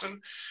Boston.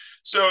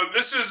 So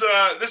this is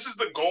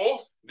the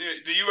goal.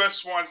 The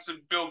U.S. wants to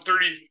build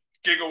 30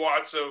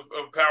 gigawatts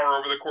of power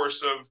over the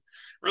course of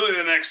really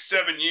the next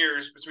 7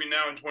 years between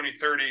now and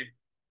 2030,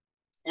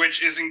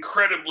 which is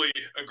incredibly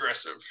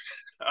aggressive.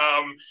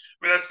 I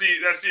mean, that's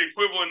the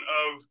equivalent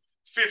of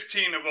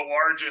 15 of the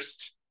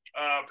largest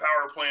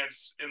power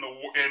plants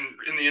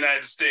in the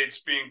United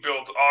States being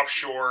built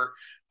offshore,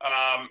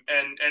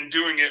 and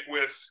doing it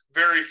with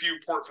very few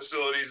port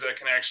facilities that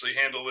can actually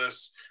handle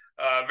this,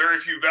 very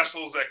few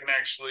vessels that can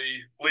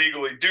actually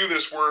legally do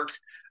this work,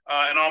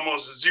 and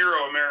almost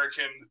zero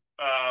American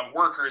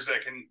workers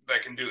that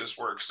can do this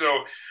work.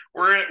 So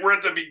we're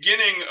at the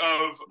beginning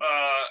of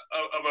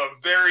a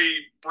very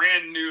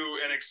brand new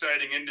and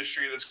exciting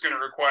industry that's going to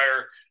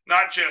require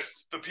not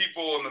just the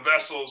people and the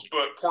vessels,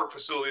 but port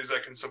facilities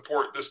that can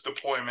support this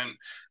deployment.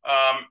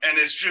 And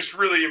it's just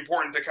really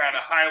important to kind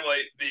of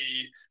highlight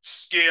the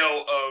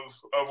scale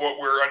of what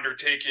we're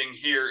undertaking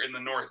here in the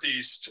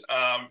Northeast,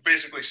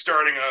 basically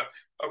starting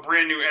a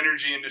brand new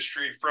energy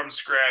industry from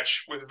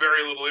scratch with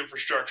very little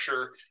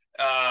infrastructure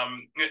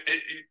and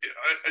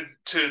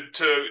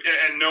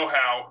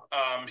know-how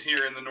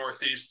here in the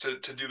Northeast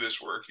to do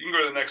this work. You can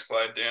go to the next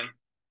slide, Dan.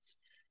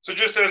 So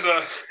just as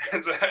a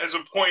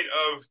point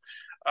of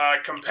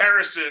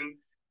comparison,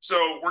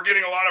 so we're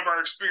getting a lot of our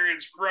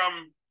experience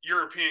from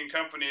European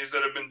companies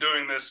that have been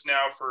doing this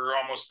now for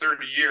almost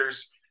 30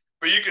 years.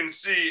 But you can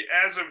see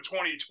as of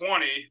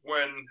 2020,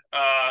 when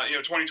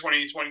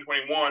 2020,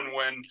 2021,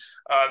 when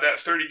that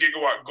 30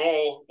 gigawatt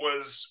goal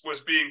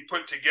was being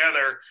put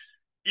together,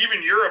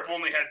 even Europe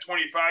only had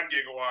 25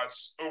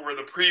 gigawatts over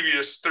the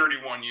previous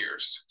 31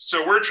 years.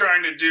 So we're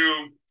trying to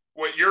do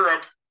what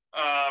Europe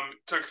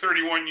took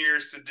 31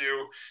 years to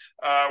do.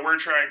 We're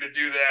trying to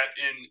do that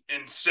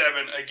in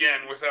 7,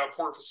 again, without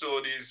port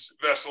facilities,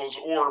 vessels,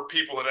 or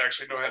people that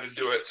actually know how to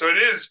do it. So it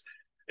is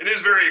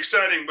very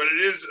exciting, but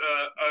it is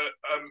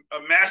a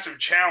massive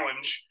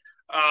challenge,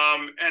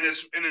 and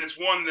it's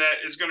one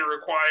that is going to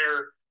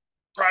require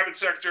private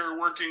sector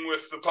working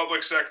with the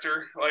public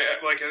sector,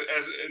 like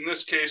as in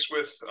this case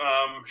with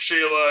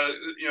Shelagh,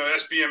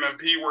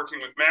 SBMMP working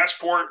with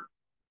Massport,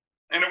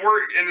 and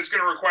it's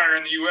going to require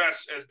in the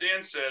U.S., as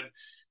Dan said,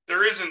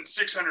 there isn't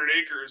 600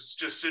 acres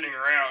just sitting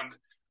around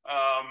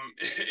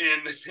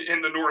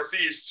in the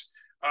Northeast.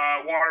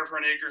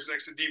 Waterfront acres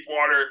next to deep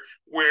water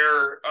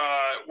where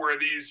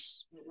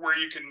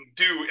you can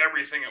do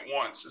everything at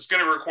once. It's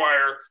going to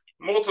require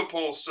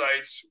multiple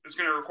sites. It's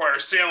going to require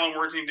Salem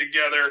working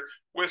together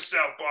with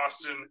South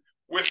Boston,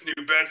 with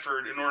New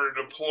Bedford in order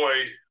to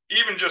deploy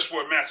even just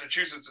what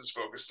Massachusetts is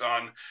focused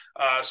on.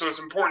 So it's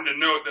important to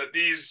note that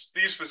these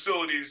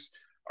facilities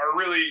are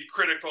really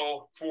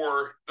critical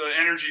for the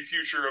energy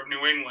future of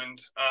New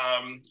England,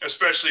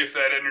 especially if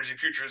that energy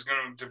future is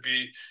going to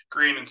be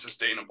green and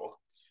sustainable.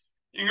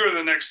 You can go to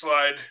the next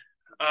slide.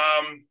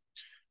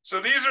 So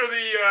these are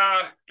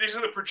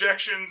the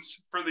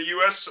projections for the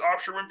U.S.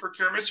 offshore wind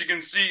procurements. You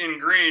can see in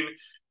green,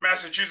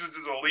 Massachusetts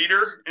is a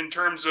leader in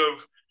terms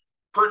of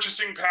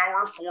purchasing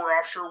power for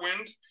offshore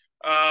wind.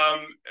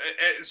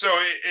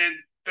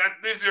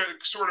 These are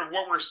sort of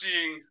what we're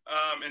seeing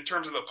in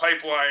terms of the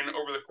pipeline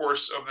over the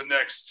course of the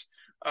next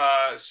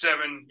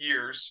 7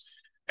 years.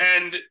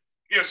 And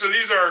so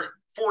these are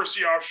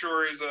 4C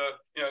Offshore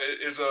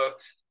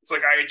it's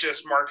like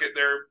IHS Market.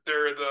 They're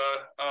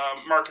the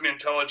market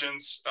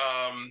intelligence,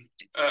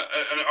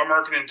 a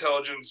market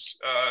intelligence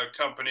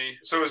company.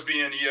 So is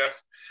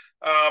BNEF.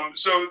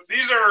 So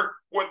these are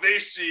what they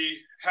see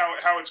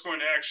how it's going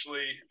to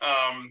actually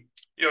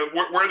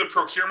where the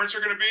procurements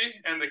are going to be,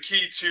 and the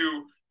key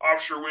to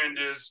offshore wind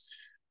is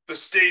the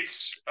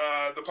states,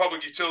 the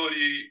public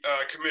utility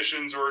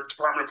commissions or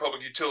Department of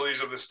Public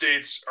Utilities of the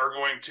states are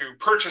going to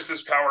purchase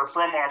this power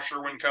from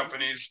offshore wind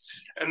companies,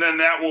 and then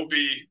that will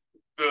be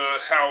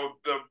how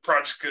the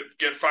projects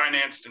get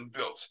financed and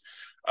built.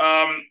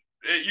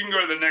 You can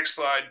go to the next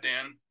slide,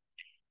 Dan.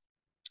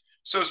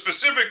 So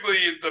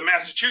specifically, the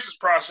Massachusetts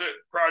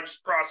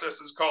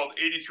process is called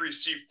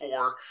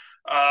 83C4,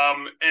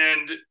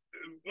 and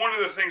one of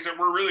the things that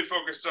we're really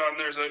focused on,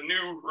 there's a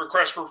new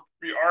request for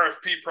the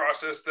RFP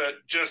process that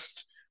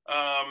just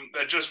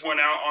went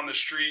out on the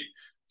street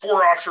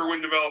for offshore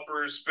wind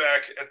developers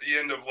back at the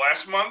end of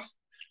last month.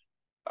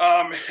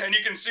 And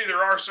you can see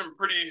there are some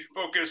pretty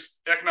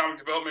focused economic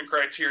development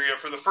criteria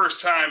for the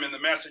first time in the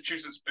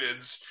Massachusetts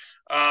bids.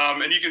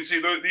 And you can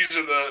see these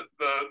are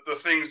the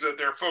things that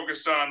they're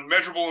focused on: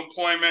 measurable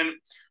employment,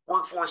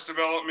 workforce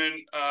development,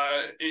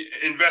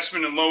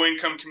 investment in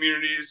low-income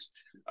communities,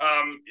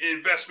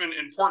 investment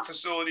in port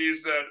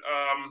facilities that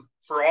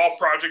for all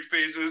project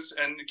phases.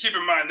 And keep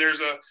in mind,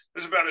 there's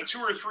about a 2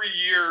 or 3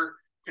 year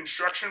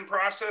construction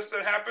process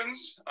that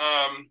happens,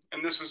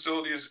 and this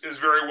facility is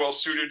very well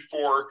suited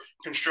for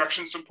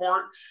construction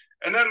support.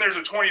 And then there's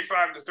a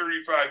 25 to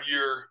 35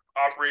 year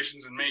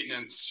operations and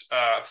maintenance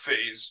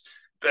phase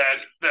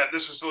that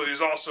this facility is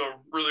also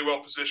really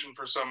well positioned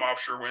for some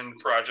offshore wind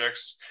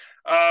projects.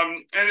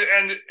 And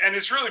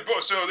it's really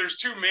both. So there's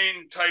 2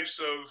 main types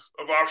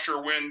of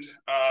offshore wind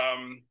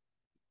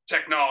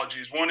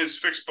technologies. One is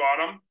fixed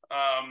bottom.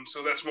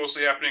 So that's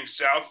mostly happening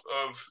south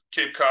of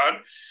Cape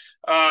Cod.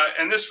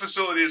 And this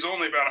facility is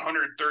only about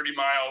 130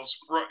 miles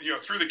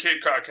through the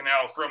Cape Cod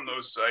Canal from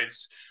those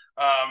sites.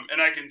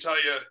 And I can tell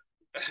you,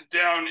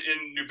 down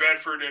in New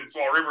Bedford and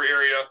Fall River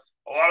area,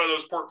 a lot of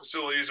those port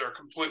facilities are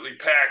completely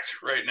packed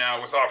right now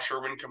with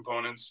offshore wind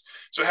components.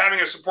 So having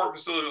a support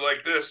facility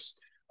like this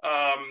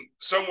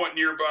somewhat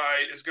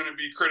nearby is going to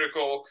be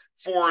critical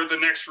for the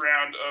next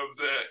round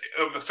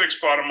of the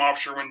fixed bottom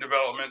offshore wind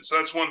development. So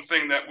that's one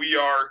thing that we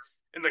are,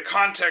 in the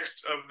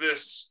context of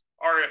this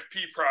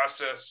RFP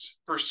process,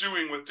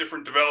 pursuing with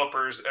different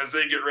developers as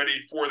they get ready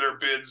for their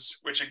bids,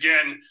 which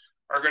again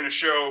are going to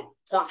show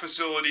port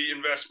facility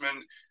investment,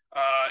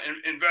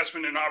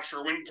 investment in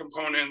offshore wind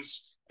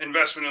components,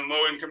 investment in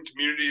low-income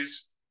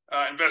communities,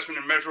 investment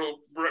in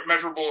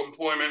measurable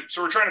employment.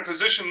 So we're trying to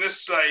position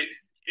this site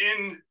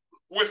in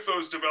with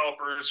those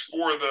developers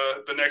for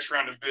the next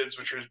round of bids,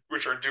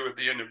 which are due at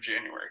the end of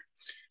January.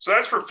 So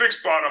that's for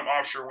fixed bottom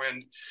offshore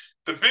wind.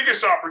 The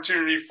biggest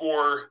opportunity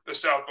for the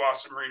South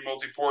Boston Marine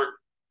MultiPort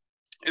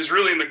is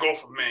really in the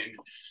Gulf of Maine.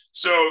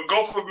 So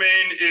Gulf of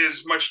Maine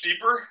is much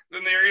deeper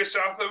than the area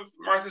south of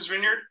Martha's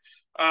Vineyard.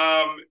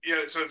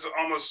 So it's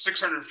almost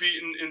 600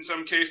 feet in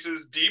some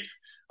cases deep.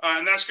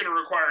 And that's going to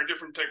require a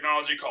different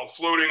technology called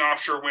floating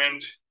offshore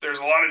wind. There's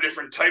a lot of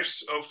different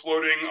types of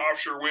floating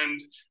offshore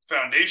wind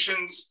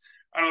foundations.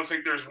 I don't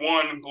think there's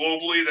one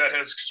globally that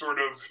has sort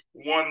of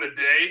won the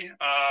day.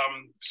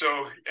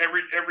 So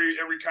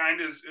every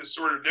kind is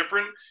sort of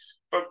different.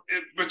 But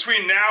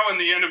between now and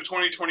the end of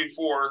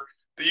 2024,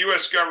 the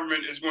U.S.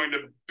 government is going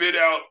to bid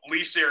out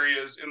lease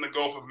areas in the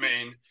Gulf of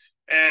Maine.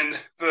 And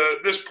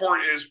this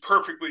port is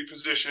perfectly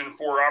positioned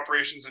for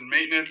operations and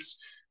maintenance,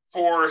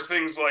 for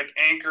things like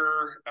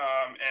anchor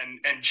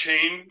and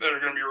chain that are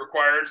going to be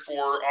required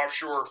for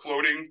offshore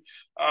floating,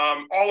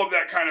 all of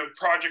that kind of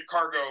project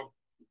cargo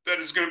that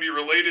is going to be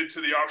related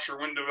to the offshore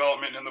wind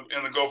development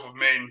in the Gulf of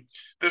Maine.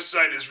 This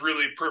site is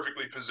really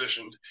perfectly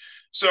positioned.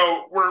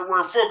 So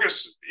we're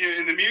focused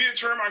in the immediate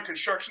term on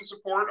construction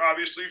support,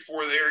 obviously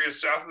for the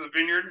areas south of the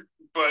vineyard,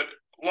 but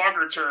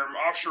longer term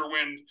offshore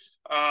wind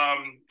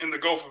in the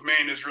Gulf of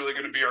Maine is really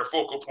going to be our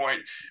focal point.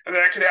 And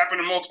that could happen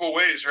in multiple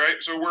ways, right?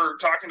 So we're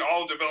talking to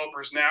all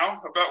developers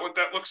now about what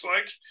that looks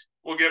like.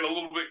 We'll get a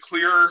little bit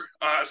clearer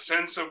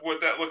sense of what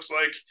that looks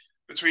like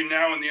between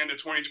now and the end of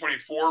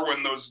 2024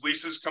 when those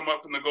leases come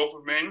up in the Gulf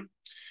of Maine.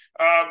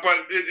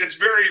 But it's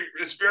very,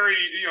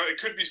 it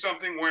could be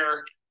something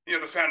where,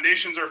 the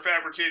foundations are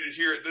fabricated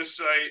here at this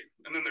site,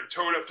 and then they're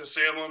towed up to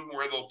Salem,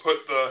 where they'll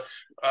put the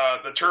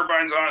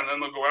turbines on, and then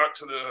they'll go out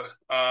to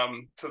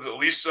the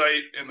lease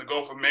site in the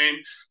Gulf of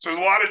Maine. So there's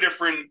a lot of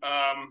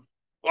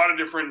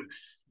different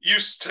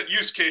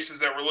use cases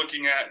that we're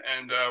looking at,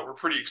 and we're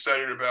pretty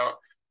excited about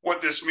what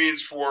this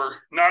means for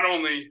not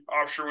only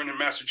offshore wind in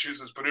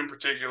Massachusetts, but in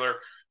particular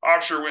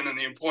offshore wind and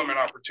the employment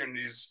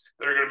opportunities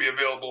that are going to be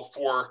available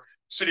for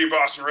City of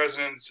Boston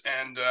residents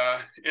and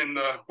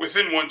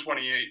within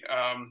 128,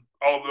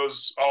 all of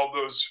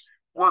those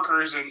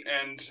workers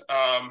and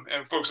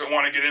folks that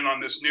want to get in on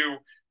this new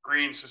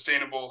green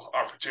sustainable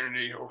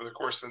opportunity over the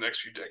course of the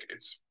next few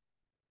decades.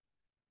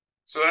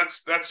 So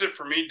that's it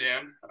for me,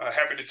 Dan.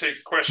 Happy to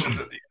take questions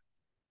at the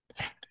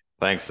end.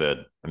 Thanks,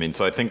 Ed.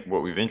 So I think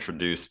what we've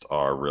introduced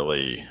are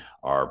really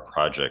our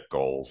project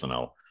goals, and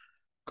I'll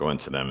go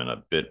into them in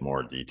a bit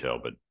more detail,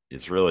 but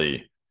it's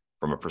really,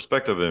 from a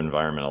perspective of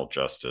environmental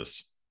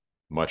justice,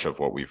 much of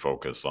what we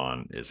focus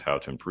on is how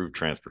to improve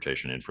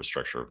transportation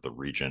infrastructure of the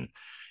region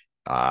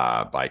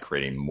by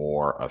creating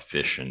more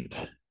efficient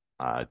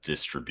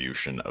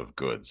distribution of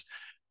goods,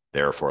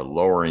 therefore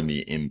lowering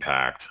the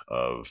impact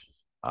of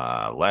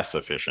less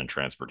efficient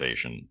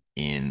transportation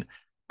in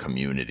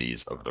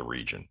communities of the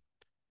region.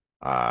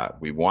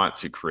 We want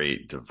to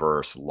create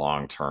diverse,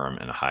 long-term,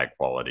 and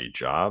high-quality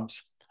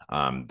jobs.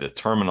 The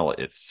terminal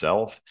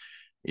itself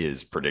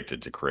is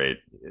predicted to create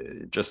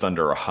just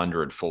under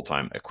 100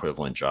 full-time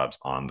equivalent jobs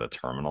on the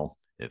terminal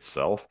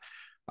itself.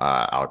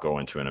 I'll go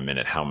into in a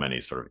minute how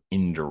many sort of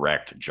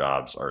indirect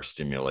jobs are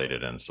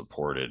stimulated and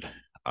supported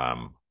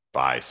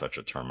by such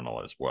a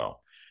terminal as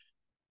well.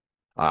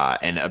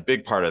 And a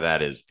big part of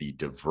that is the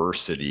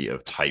diversity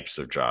of types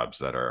of jobs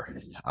that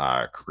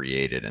are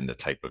created and the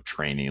type of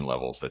training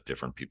levels that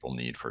different people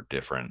need for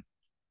different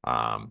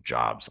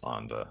jobs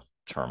on the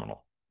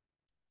terminal.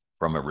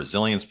 From a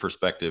resilience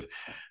perspective,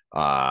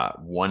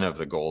 one of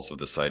the goals of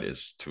the site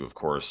is to, of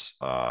course,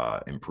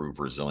 improve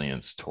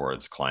resilience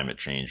towards climate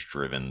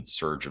change-driven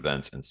surge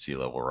events and sea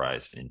level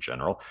rise in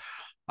general.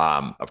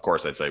 Of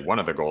course, I'd say one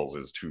of the goals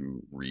is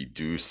to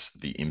reduce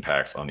the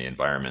impacts on the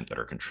environment that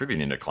are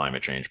contributing to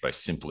climate change by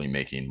simply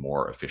making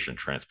more efficient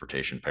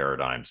transportation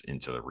paradigms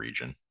into the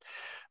region.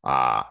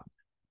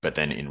 But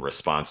then in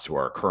response to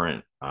our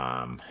current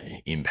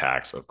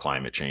impacts of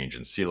climate change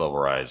and sea level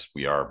rise,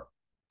 we are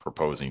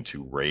proposing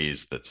to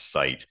raise the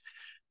site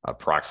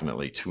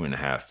approximately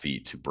 2.5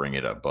 feet to bring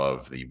it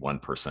above the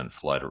 1%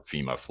 flood or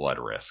FEMA flood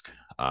risk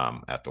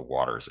at the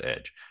water's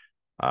edge.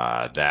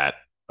 That,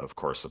 of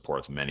course,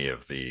 supports many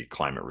of the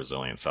climate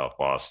resilient South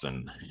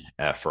Boston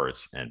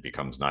efforts and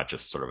becomes not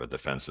just sort of a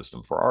defense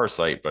system for our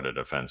site, but a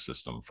defense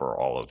system for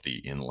all of the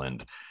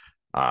inland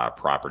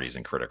properties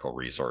and critical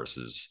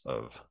resources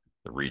of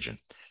the region.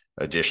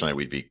 Additionally,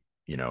 we'd be,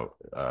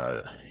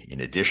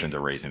 in addition to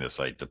raising the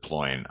site,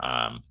 deploying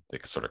the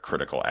sort of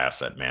critical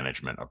asset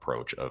management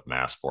approach of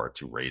Massport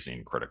to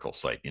raising critical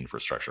site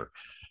infrastructure,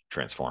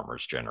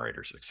 transformers,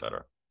 generators, et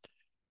cetera.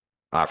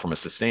 From a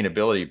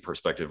sustainability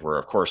perspective, we're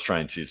of course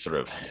trying to sort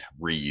of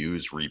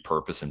reuse,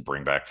 repurpose, and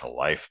bring back to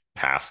life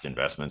past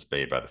investments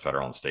made by the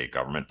federal and state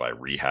government by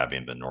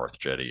rehabbing the North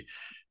Jetty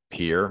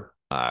pier.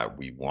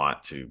 We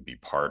want to be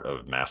part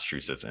of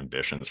Massachusetts'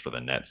 ambitions for the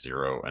net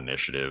zero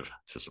initiative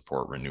to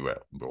support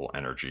renewable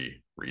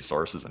energy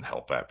resources and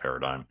help that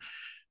paradigm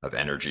of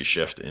energy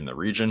shift in the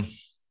region.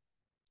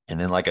 And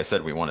then, like I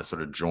said, we want to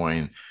sort of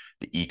join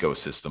the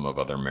ecosystem of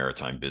other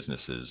maritime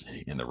businesses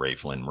in the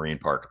Revitalizing Marine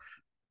Park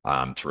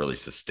to really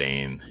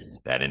sustain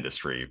that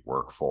industry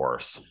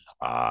workforce,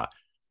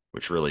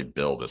 which really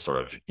build a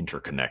sort of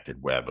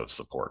interconnected web of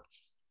support.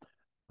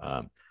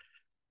 A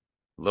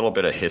little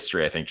bit of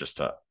history, I think, just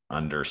to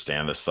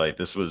understand the site.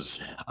 This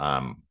was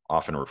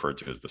often referred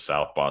to as the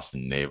South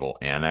Boston Naval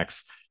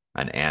Annex,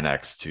 an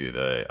annex to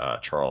the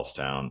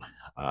Charlestown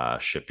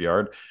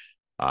shipyard.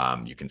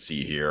 You can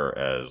see here,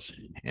 as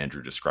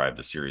Andrew described,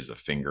 a series of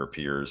finger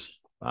piers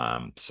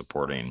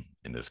supporting,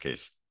 in this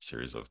case, a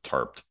series of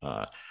tarped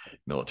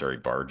military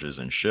barges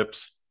and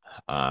ships.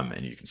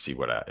 And you can see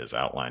what is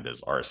outlined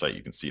as our site.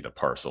 You can see the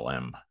Parcel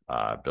M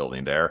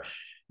building there.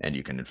 And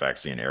you can, in fact,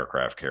 see an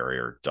aircraft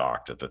carrier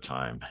docked at the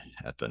time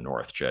at the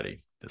North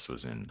Jetty. This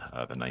was in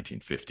the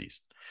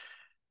 1950s.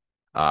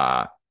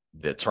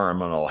 The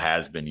terminal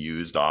has been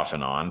used off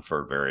and on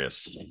for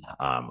various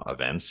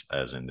events,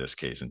 as in this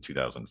case in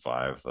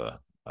 2005, the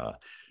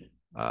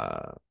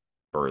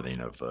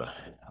birthing of the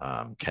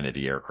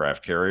Kennedy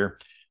aircraft carrier.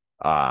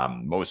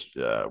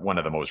 One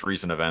of the most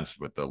recent events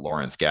with the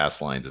Lawrence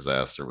gas line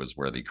disaster was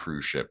where the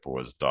cruise ship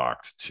was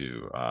docked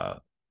to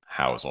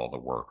house all the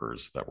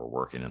workers that were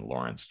working in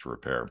Lawrence to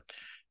repair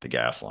the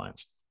gas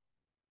lines.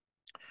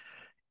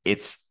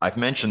 I've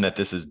mentioned that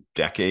this is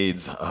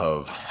decades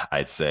of,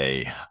 I'd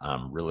say,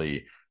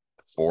 really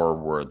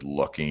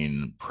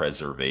forward-looking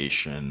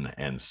preservation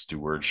and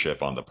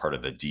stewardship on the part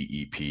of the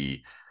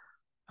DEP,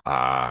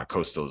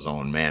 Coastal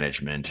Zone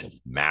Management,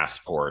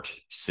 Massport,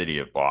 City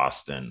of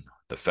Boston,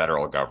 the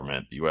federal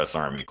government, the U.S.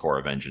 Army Corps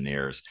of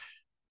Engineers,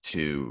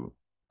 to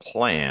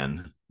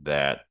plan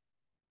that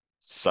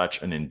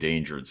such an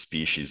endangered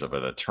species of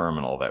a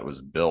terminal that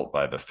was built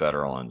by the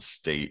federal and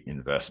state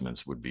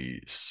investments would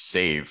be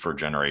saved for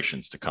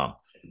generations to come.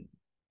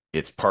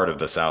 It's part of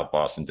the South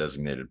Boston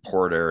designated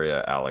port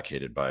area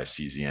allocated by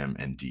CZM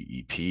and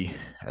DEP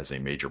as a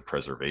major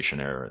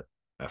preservation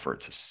effort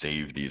to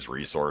save these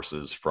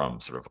resources from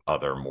sort of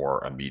other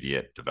more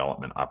immediate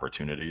development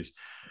opportunities.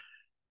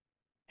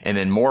 And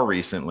then more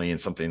recently, in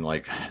something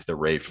like the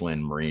Ray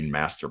Flynn Marine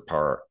Master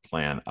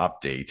Plan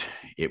update,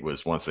 it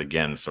was once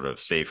again sort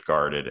of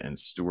safeguarded and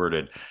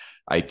stewarded,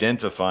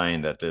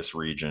 identifying that this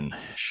region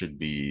should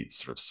be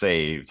sort of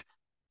saved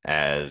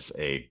as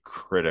a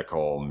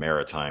critical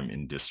maritime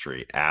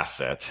industry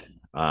asset.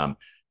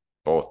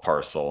 Both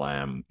Parcel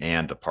M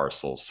and the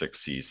Parcels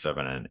 6C,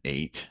 7, and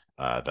 8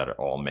 that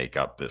all make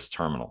up this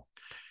terminal.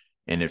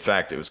 And in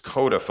fact, it was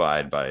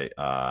codified by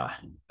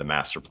the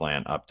Master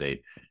Plan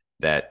update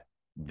that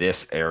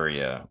this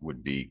area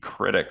would be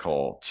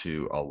critical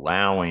to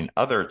allowing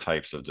other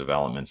types of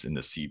developments in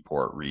the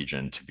Seaport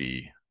region to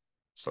be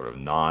sort of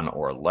non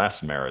or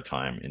less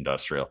maritime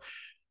industrial,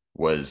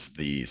 was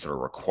the sort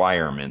of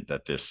requirement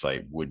that this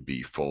site would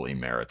be fully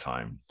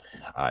maritime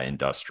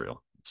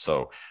industrial.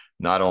 So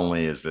not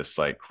only is this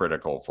site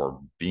critical for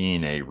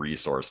being a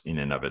resource in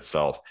and of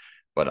itself,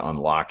 but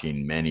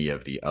unlocking many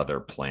of the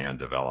other planned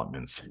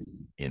developments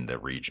in the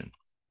region.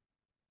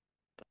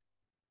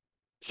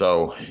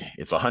 So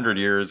it's 100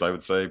 years, I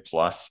would say,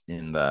 plus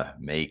in the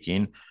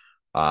making.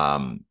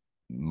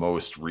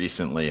 Most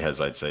recently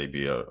has, I'd say,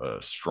 be a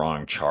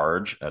strong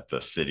charge at the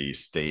city,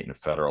 state, and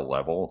federal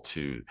level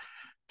to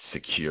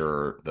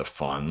secure the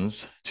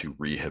funds to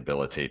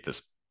rehabilitate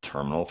this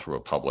terminal through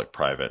a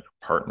public-private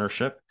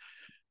partnership.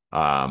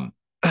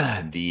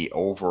 The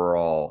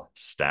overall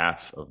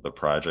stats of the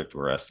project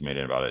were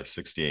estimated about a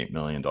 $68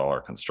 million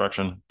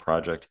construction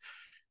project.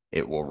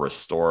 It will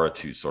restore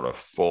to sort of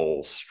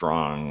full,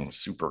 strong,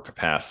 super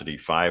capacity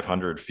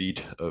 500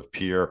 feet of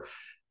pier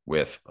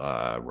with,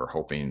 we're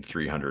hoping,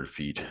 300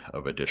 feet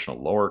of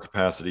additional lower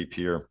capacity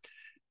pier.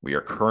 We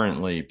are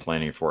currently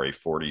planning for a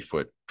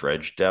 40-foot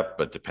dredge depth,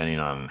 but depending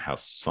on how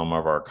some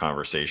of our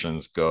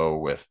conversations go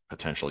with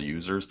potential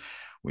users,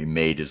 we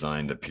may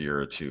design the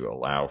pier to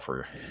allow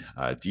for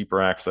deeper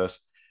access.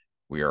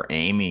 We are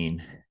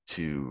aiming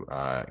to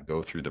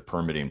go through the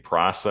permitting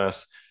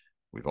process.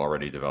 We've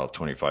already developed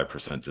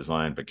 25%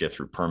 design, but get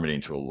through permitting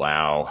to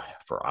allow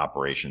for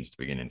operations to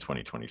begin in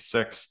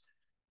 2026.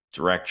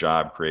 Direct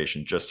job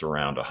creation, just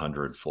around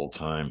 100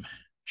 full-time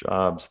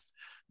jobs.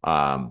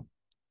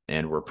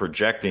 And we're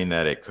projecting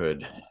that it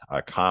could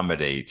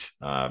accommodate,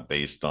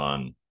 based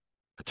on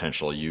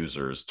potential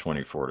users,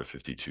 24 to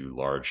 52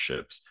 large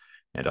ships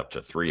and up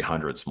to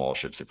 300 small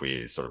ships if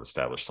we sort of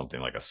establish something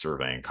like a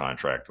surveying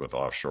contract with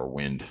offshore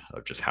wind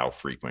of just how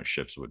frequent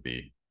ships would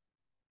be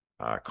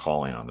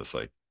calling on the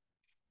site.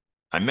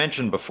 I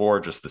mentioned before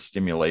just the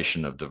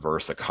stimulation of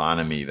diverse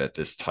economy that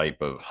this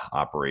type of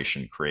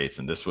operation creates.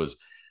 And this was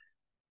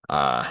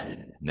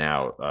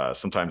now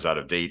sometimes out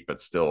of date, but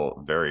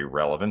still very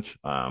relevant,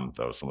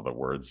 though some of the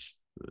words,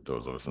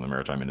 those of us in the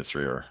maritime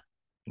industry are,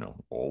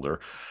 older.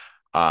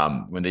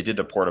 When they did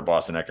the Port of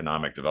Boston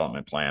Economic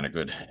Development Plan a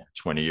good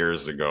 20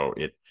 years ago,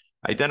 it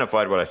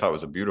identified what I thought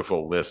was a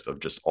beautiful list of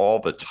just all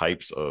the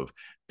types of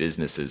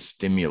businesses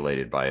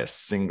stimulated by a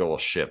single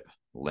ship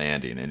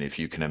landing. And if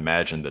you can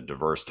imagine the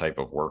diverse type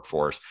of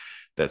workforce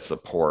that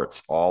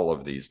supports all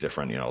of these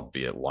different,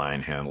 be it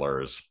line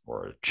handlers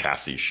or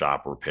chassis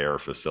shop repair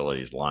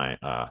facilities,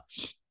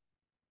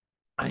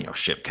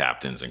 ship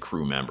captains and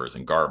crew members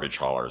and garbage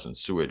haulers and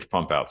sewage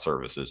pump out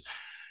services.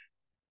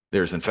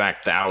 There's in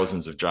fact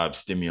thousands of jobs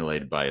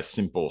stimulated by a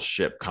simple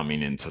ship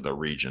coming into the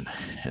region.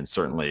 And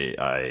certainly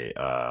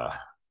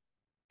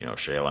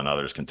Shelagh and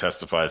others can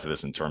testify to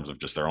this in terms of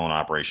just their own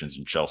operations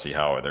in Chelsea,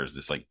 how there's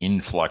this like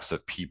influx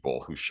of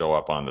people who show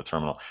up on the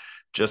terminal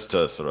just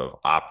to sort of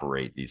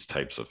operate these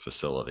types of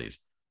facilities.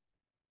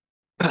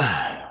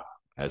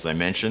 As I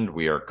mentioned,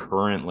 we are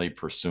currently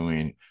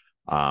pursuing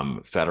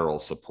federal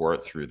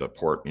support through the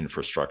Port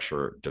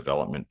Infrastructure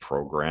Development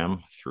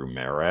Program through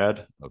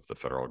MARAD of the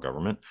federal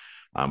government.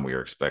 We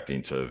are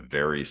expecting to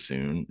very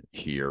soon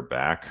hear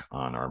back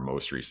on our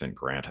most recent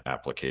grant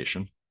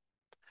application.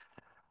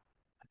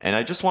 And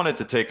I just wanted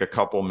to take a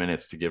couple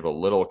minutes to give a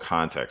little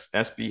context.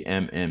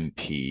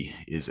 SBMMP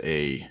is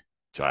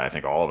I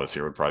think all of us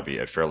here would probably be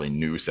a fairly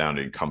new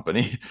sounding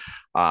company.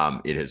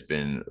 It has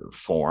been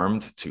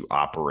formed to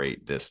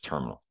operate this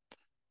terminal.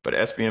 But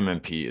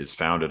SBMMP is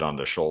founded on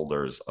the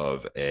shoulders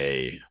of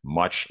a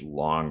much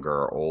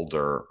longer,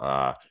 older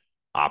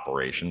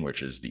operation,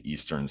 which is the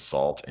Eastern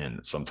Salt,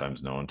 and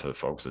sometimes known to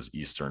folks as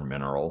Eastern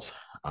Minerals,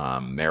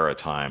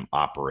 maritime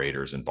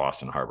operators in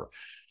Boston Harbor.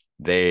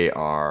 They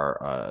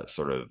are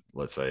sort of,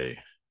 let's say,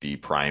 the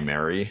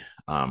primary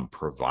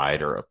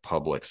provider of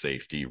public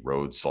safety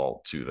road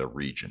salt to the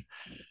region.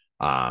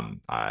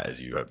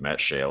 As you have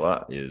met,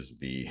 Shelagh is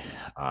the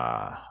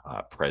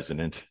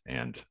president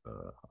and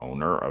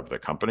owner of the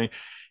company.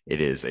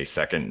 It is a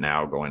second,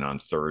 now going on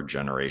third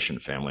generation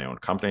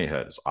family-owned company. It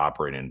has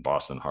operated in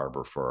Boston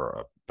Harbor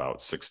for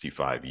about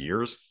 65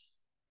 years.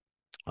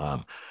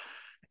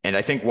 And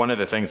I think one of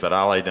the things that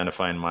I'll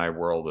identify in my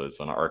world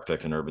as an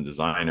architect and urban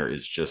designer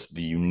is just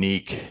the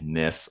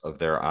uniqueness of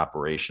their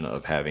operation,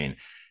 of having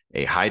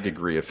a high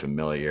degree of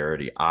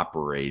familiarity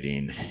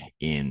operating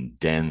in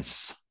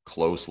dense,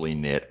 closely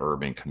knit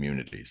urban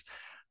communities.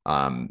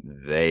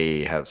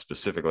 They have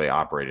specifically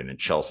operated in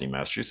Chelsea,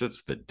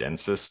 Massachusetts, the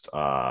densest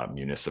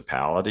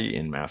municipality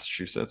in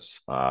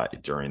Massachusetts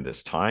during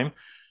this time,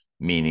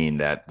 meaning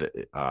that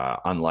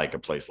unlike a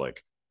place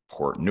like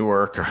Port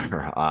Newark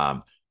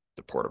or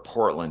the Port of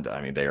Portland,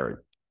 I mean, they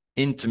are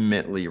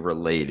intimately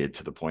related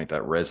to the point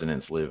that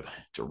residents live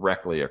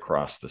directly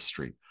across the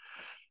street.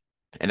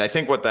 And I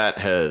think what that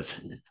has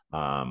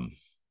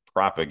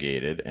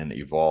propagated and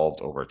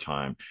evolved over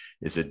time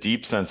is a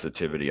deep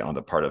sensitivity on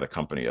the part of the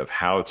company of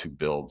how to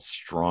build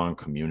strong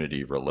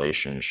community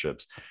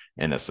relationships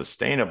and a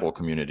sustainable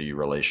community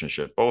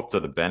relationship, both to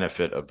the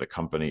benefit of the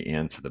company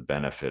and to the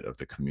benefit of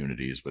the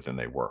communities within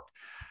they work.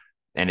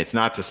 And it's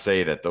not to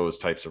say that those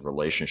types of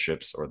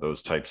relationships or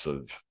those types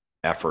of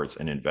efforts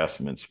and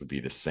investments would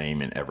be the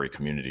same in every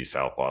community.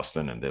 South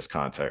Boston in this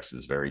context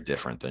is very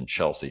different than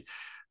Chelsea.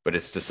 But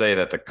it's to say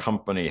that the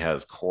company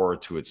has core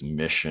to its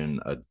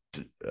mission a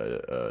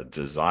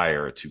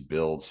desire to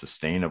build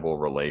sustainable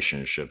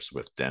relationships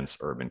with dense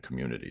urban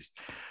communities.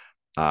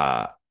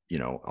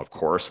 Of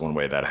course, one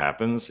way that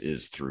happens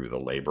is through the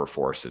labor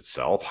force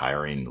itself,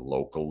 hiring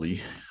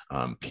locally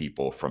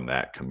people from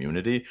that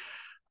community.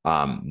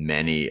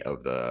 Many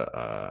of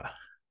the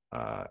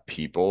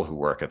people who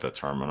work at the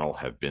terminal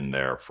have been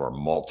there for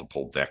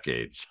multiple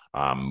decades,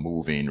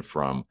 moving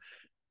from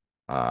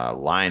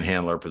line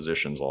handler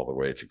positions all the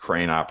way to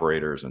crane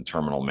operators and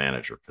terminal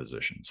manager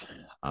positions.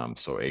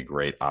 So a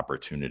great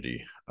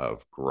opportunity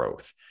of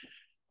growth.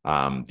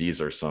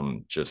 These are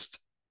some just,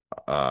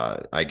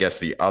 I guess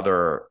the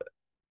other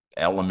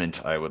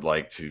element I would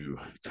like to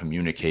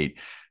communicate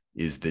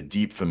is the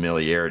deep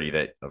familiarity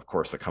that, of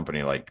course, a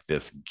company like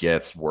this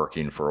gets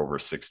working for over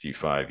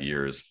 65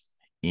 years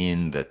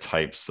in the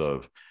types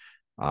of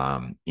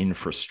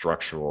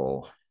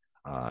infrastructural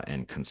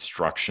and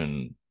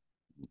construction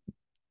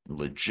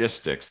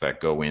logistics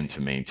that go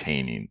into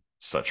maintaining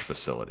such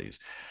facilities.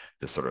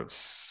 The sort of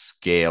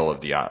scale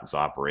of the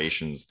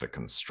operations, the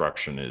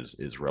construction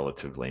is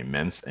relatively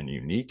immense and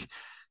unique.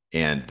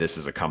 And this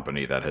is a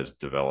company that has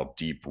developed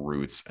deep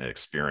roots and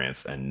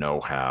experience and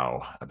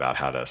know-how about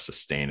how to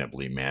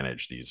sustainably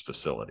manage these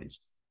facilities.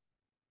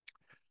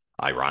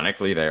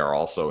 Ironically, they are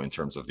also, in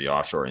terms of the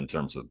offshore, in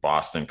terms of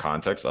Boston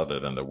context, other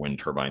than the wind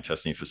turbine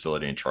testing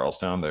facility in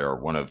Charlestown, they are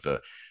one of the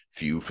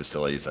few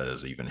facilities that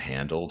has even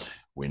handled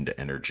wind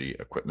energy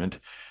equipment.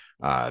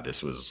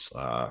 This was,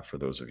 for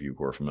those of you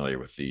who are familiar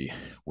with the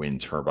wind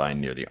turbine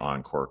near the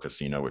Encore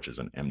Casino, which is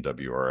an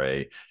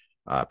MWRA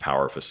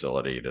power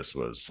facility. This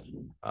was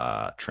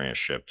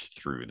transshipped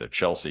through the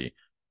Chelsea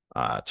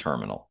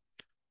terminal.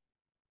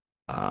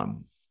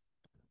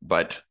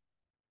 But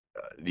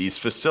these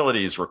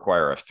facilities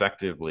require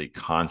effectively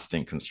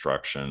constant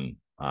construction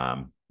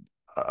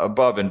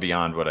above and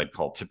beyond what I'd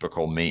call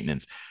typical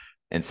maintenance.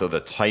 And so the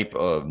type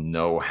of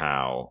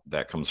know-how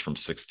that comes from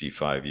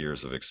 65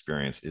 years of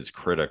experience is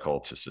critical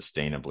to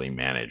sustainably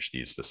manage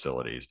these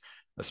facilities,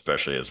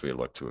 especially as we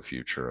look to a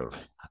future of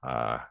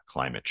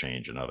climate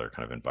change and other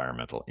kind of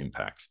environmental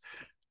impacts.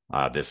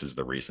 This is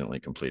the recently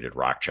completed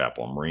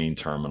Rockchapel Marine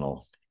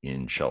Terminal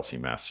in Chelsea,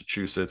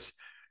 Massachusetts.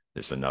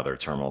 There's another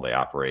terminal they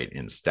operate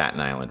in Staten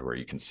Island, where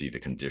you can see the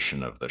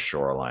condition of the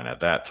shoreline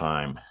at that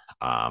time,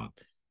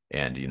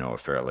 and a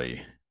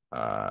fairly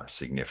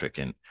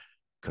significant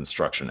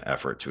construction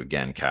effort to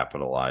again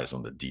capitalize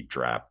on the deep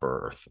draft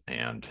berth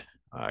and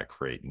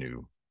create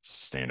new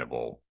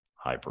sustainable,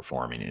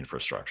 high-performing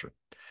infrastructure.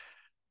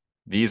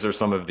 These are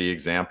some of the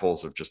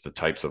examples of just the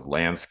types of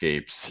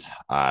landscapes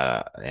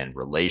and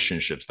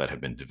relationships that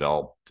have been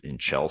developed in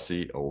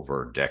Chelsea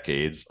over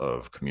decades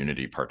of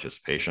community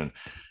participation,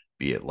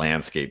 be it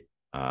landscape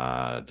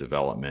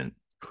development,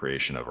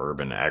 creation of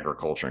urban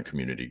agriculture and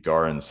community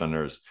garden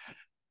centers.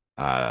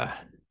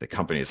 The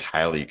company is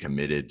highly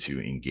committed to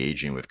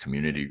engaging with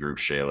community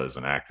groups. Shelagh is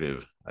an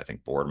active, I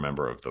think, board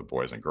member of the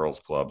Boys and Girls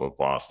Club of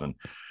Boston.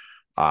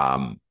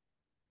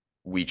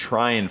 We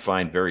try and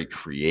find very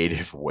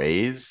creative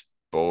ways,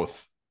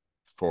 both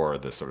for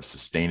the sort of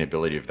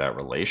sustainability of that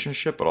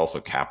relationship, but also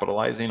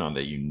capitalizing on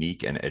the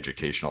unique and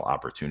educational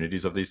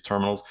opportunities of these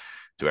terminals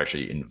to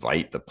actually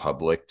invite the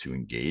public to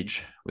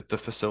engage with the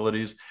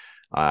facilities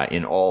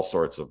in all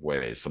sorts of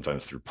ways,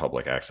 sometimes through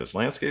public access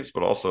landscapes,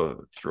 but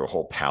also through a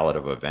whole palette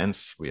of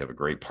events. We have a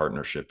great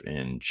partnership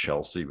in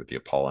Chelsea with the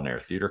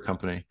Apollinaire Theater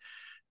Company,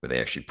 where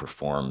they actually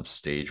perform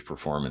stage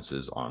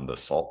performances on the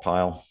salt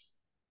pile.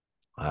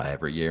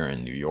 Every year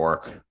in New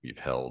York, we've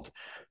held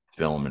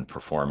film and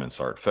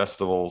performance art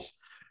festivals.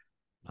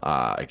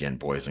 Again,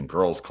 Boys and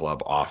Girls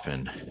Club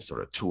often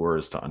sort of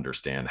tours to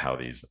understand how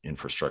these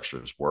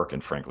infrastructures work,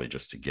 and frankly,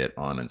 just to get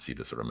on and see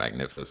the sort of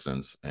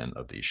magnificence and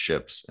of these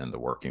ships and the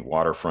working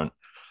waterfront.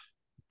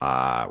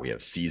 We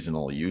have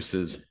seasonal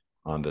uses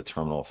on the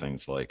terminal,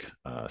 things like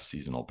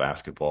seasonal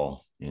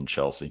basketball in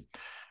Chelsea,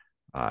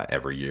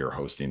 every year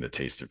hosting the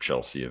Taste of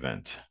Chelsea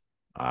event.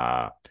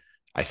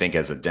 I think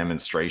as a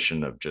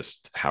demonstration of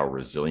just how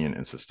resilient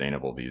and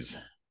sustainable these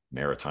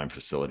maritime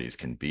facilities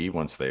can be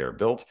once they are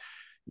built,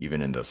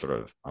 even in the sort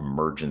of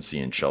emergency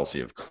in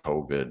Chelsea of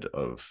COVID,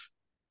 of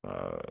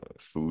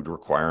food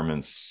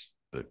requirements,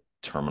 the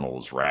terminal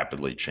was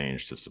rapidly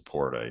changed to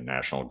support a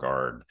National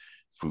Guard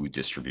food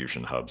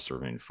distribution hub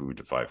serving food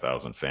to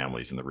 5,000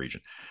 families in the region.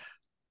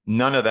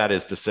 None of that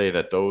is to say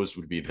that those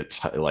would be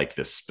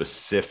the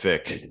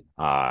specific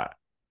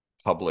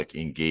public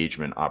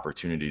engagement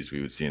opportunities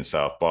we would see in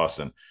South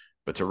Boston,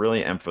 but to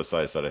really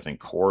emphasize that I think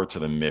core to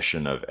the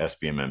mission of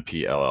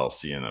SBMMP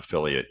LLC and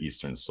affiliate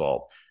Eastern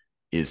Salt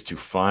is to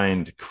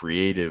find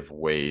creative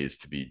ways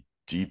to be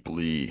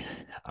deeply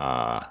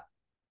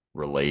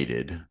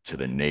related to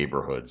the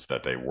neighborhoods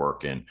that they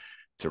work in,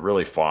 to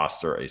really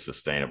foster a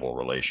sustainable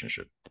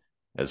relationship.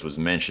 As was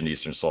mentioned,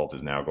 Eastern Salt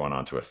is now going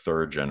on to a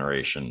third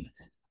generation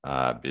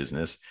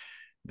business.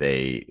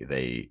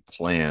 They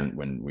plan,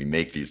 when we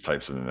make these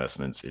types of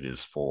investments, it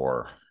is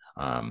for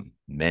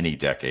many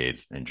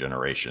decades and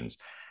generations.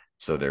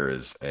 So there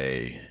is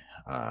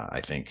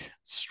I think,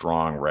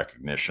 strong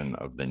recognition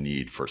of the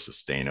need for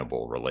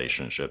sustainable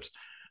relationships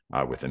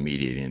with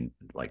immediate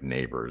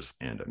neighbors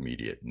and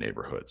immediate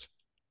neighborhoods.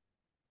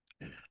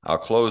 I'll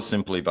close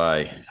simply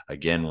by,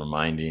 again,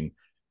 reminding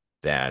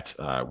that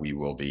we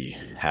will be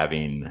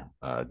having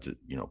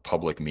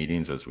public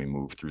meetings as we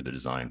move through the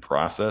design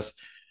process.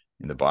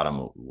 In the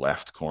bottom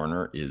left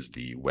corner is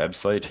the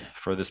website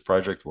for this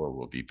project, where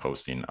we'll be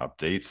posting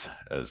updates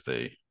as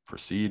they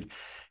proceed.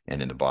 And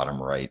in the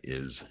bottom right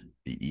is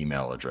the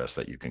email address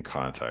that you can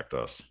contact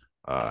us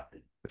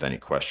with any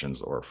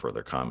questions or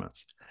further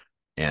comments.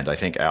 And I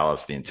think,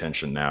 Alice, the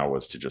intention now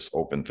was to just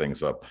open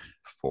things up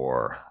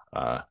for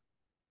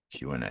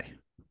Q&A.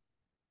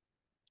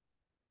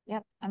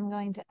 Yep, I'm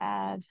going to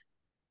add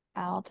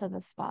Al to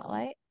the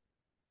spotlight.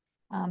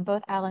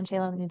 Both Al and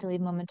Shelagh need to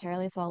leave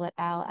momentarily, so I'll let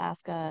Al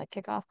ask a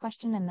kickoff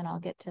question, and then I'll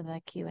get to the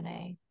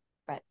Q&A.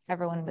 But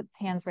everyone with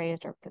hands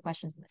raised or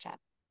questions in the chat.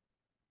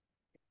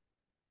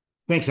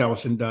 Thanks,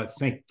 Allison.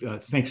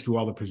 Thanks to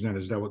all the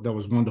presenters. That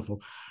was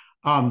wonderful.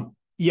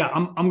 Yeah,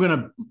 I'm going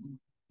to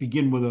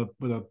begin with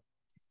a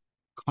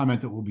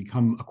comment that will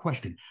become a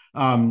question.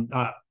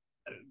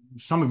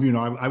 Some of you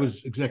know I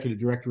was executive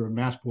director of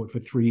Massport for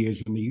 3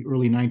 years in the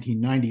early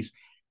 1990s,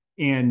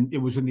 and it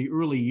was in the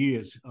early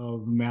years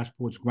of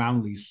Massport's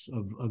ground lease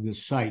of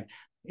this site,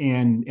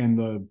 and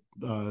the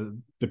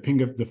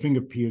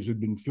finger piers had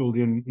been filled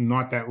in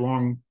not that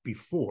long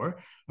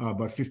before,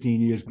 about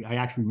 15 years. I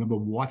actually remember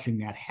watching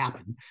that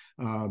happen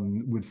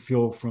with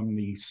fill from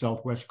the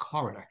Southwest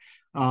Corridor.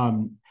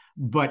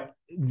 But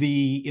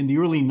in the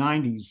early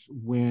 90s,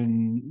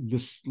 when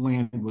this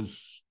land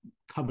was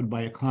covered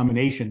by a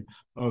combination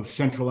of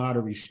central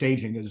artery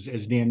staging,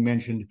 as Dan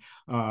mentioned,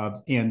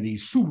 and the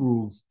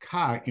Subaru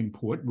car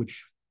import,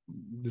 which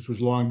this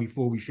was long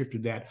before we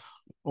shifted that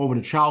over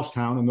to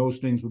Charlestown, and those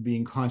things were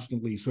being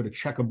constantly sort of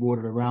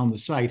checkerboarded around the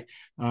site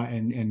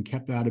and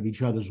kept out of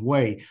each other's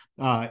way.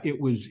 It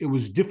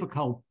was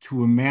difficult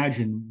to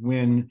imagine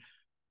when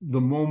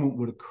the moment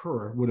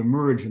would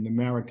emerge in the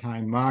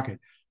maritime market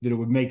that it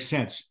would make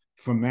sense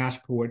for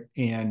Massport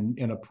and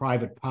a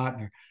private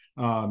partner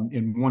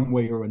in one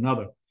way or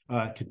another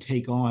to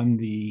take on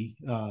the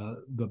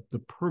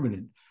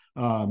permanent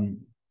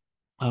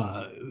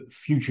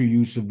future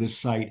use of this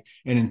site,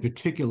 and in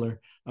particular,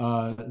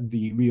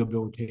 the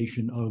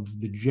rehabilitation of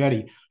the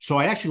jetty. So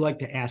I'd actually like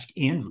to ask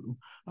Andrew,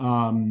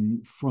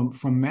 from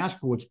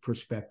Massport's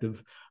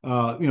perspective,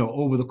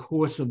 over the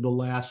course of the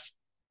last,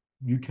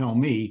 you tell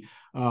me,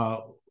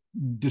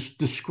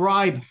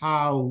 describe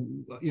how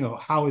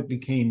it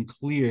became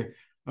clear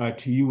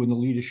to you and the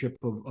leadership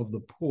of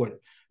the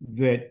port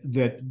that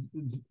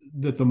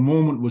the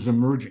moment was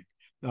emerging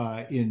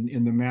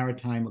in the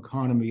maritime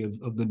economy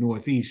of the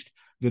Northeast,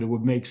 that it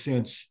would make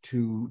sense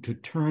to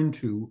turn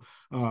to,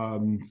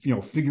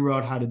 figure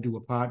out how to do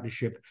a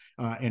partnership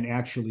and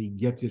actually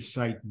get this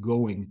site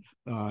going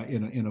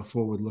in a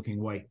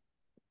forward-looking way.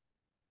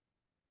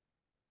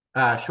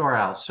 Sure,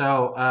 Al.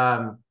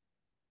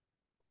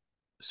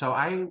 So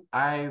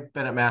I've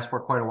been at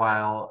Massport quite a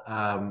while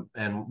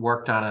and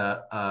worked on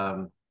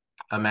a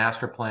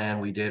master plan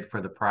we did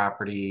for the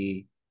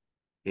property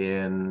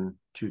in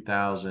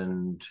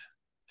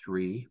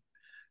 2003.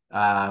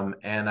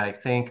 And I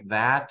think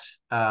that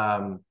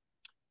at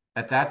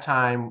that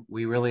time,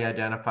 we really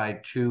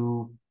identified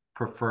two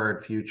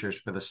preferred futures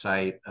for the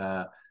site.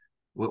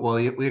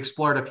 We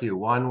explored a few.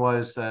 One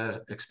was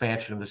the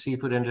expansion of the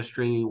seafood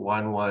industry.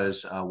 One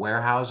was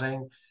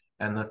warehousing.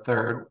 And the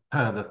third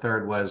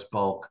was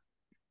bulk,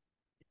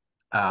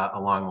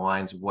 along the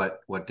lines of what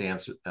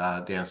Dan's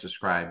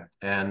described.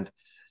 And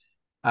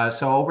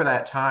so over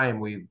that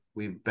time,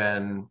 we've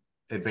been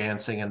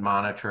advancing and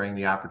monitoring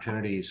the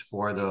opportunities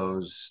for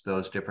those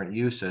different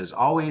uses,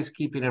 always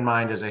keeping in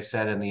mind, as I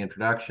said in the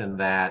introduction,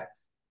 that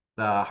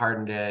the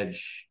hardened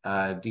edge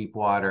deep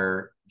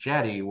water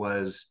jetty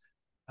was,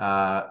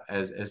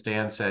 as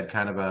Dan said,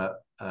 kind of a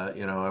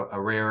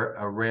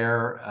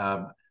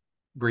rare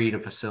breed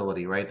of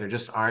facility, right? There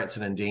just aren't. It's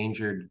an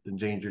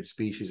endangered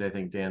species, I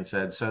think Dan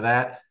said. So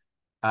that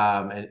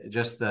and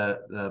just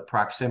the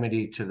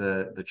proximity to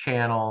the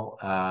channel,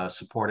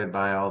 supported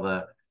by all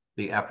the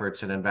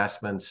efforts and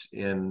investments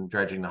in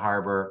dredging the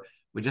harbor,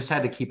 we just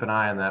had to keep an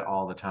eye on that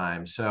all the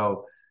time.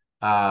 So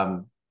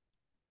the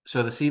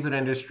seafood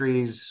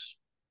industries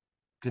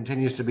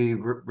continues to be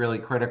really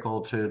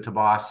critical to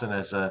Boston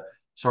as a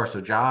source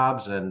of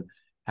jobs and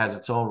has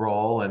its own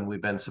role, and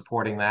we've been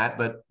supporting that.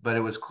 But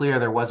it was clear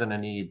there wasn't a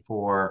need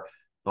for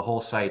the whole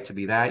site to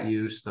be that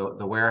use.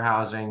 The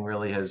warehousing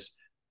really has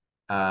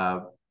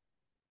found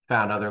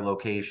other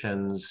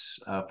locations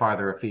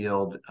farther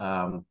afield,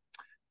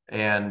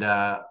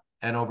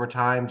 and over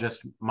time,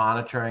 just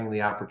monitoring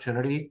the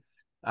opportunity,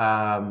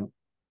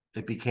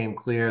 it became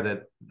clear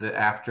that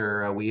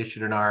after we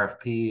issued an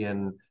RFP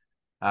in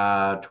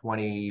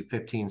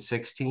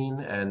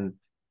 2015-16 and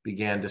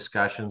began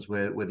discussions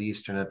with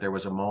Eastern, that there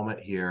was a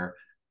moment here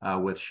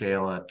with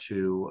Shelagh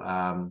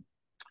to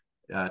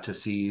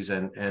seize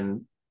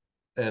and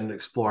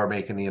explore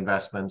making the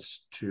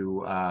investments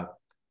to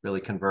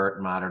really convert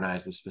and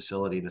modernize this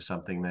facility to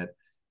something that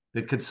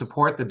could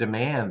support the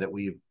demand that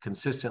we've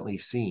consistently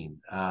seen.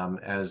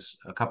 As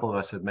a couple of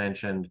us have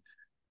mentioned,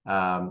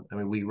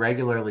 we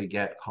regularly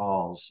get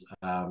calls.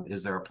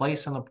 Is there a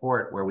place in the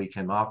port where we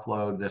can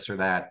offload this or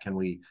that? Can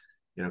you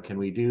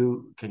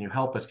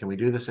help us? Can we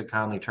do this at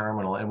Conley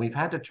Terminal? And we've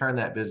had to turn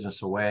that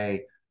business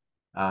away,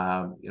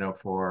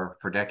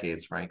 for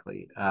decades,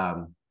 frankly.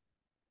 So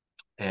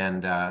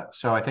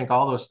I think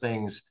all those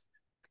things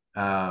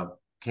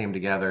came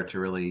together to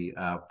really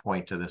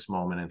point to this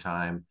moment in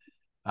time.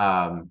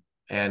 I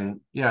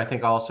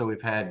think also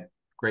we've had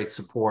great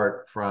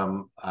support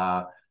from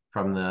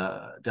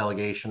the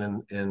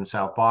delegation in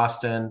South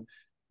Boston,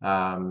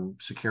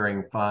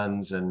 securing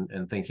funds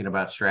and thinking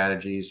about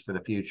strategies for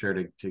the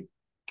future to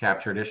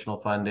capture additional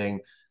funding.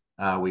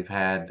 We've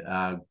had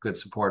good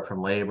support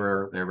from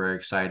labor. They're very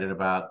excited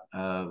about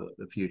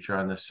the future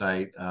on this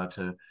site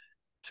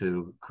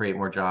to create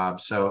more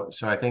jobs. So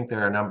I think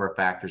there are a number of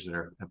factors that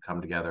have come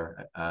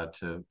together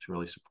to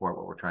really support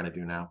what we're trying to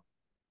do now.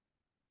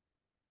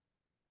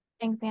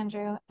 Thanks,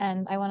 Andrew.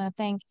 And I want to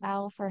thank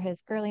Al for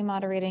his early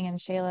moderating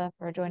and Shelagh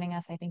for joining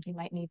us. I think you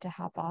might need to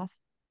hop off.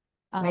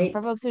 Right.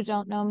 For folks who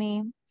don't know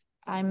me,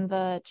 I'm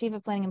the Chief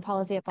of Planning and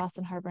Policy at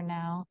Boston Harbor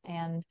now,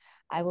 and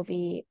I will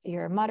be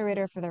your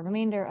moderator for the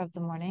remainder of the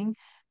morning.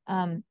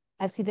 I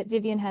see that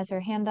Vivian has her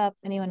hand up.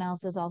 Anyone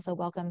else is also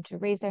welcome to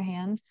raise their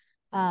hand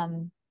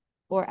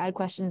or add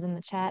questions in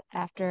the chat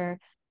after.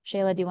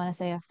 Shelagh, do you want to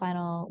say a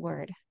final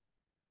word?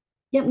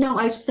 Yep, no,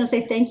 I was just going to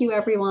say thank you,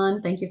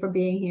 everyone. Thank you for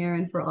being here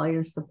and for all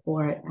your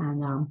support.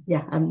 And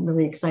I'm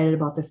really excited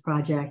about this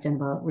project and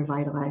about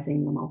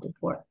revitalizing the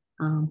multiport.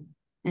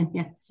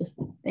 Just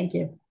thank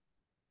you.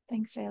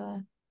 Thanks,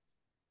 Shelagh.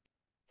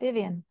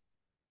 Vivian.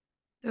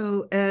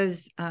 So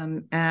as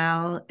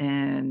Al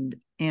and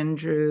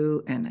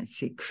Andrew and I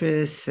see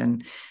Chris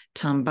and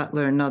Tom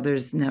Butler and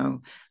others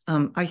know,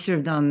 I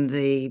served on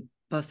the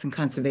Boston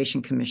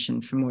Conservation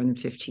Commission for more than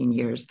 15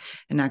 years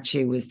and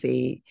actually was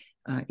the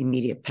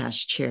immediate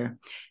past chair.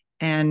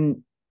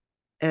 And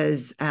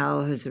as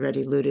Al has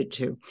already alluded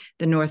to,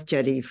 the North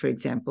Jetty, for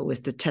example,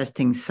 was the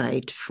testing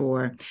site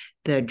for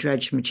the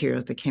dredge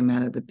materials that came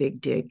out of the Big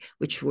Dig,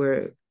 which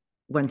were,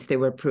 once they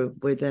were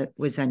approved,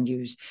 was then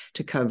used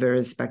to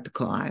cover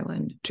Spectacle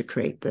Island to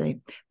create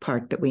the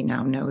park that we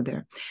now know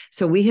there.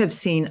 So we have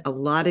seen a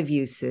lot of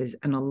uses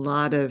and a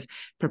lot of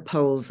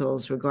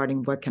proposals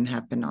regarding what can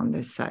happen on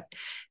this site.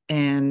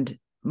 And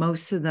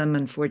most of them,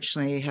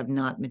 unfortunately, have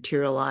not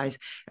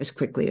materialized as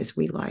quickly as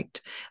we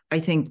liked. I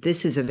think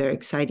this is a very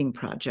exciting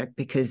project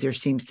because there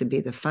seems to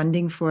be the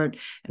funding for it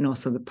and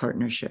also the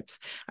partnerships.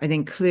 I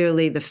think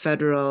clearly the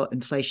Federal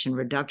Inflation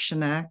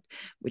Reduction Act,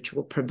 which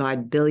will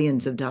provide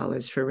billions of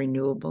dollars for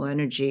renewable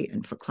energy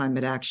and for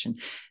climate action,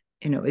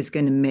 is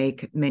going to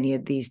make many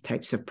of these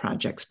types of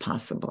projects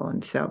possible.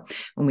 And so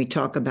when we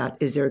talk about,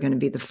 is there going to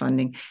be the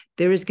funding,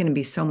 there is going to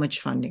be so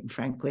much funding,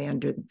 frankly,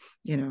 under,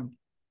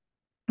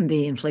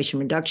 the Inflation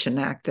Reduction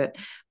Act that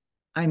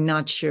I'm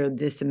not sure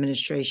this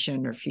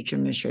administration or future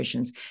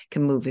administrations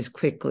can move as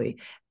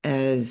quickly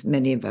as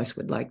many of us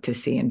would like to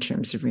see in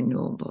terms of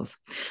renewables.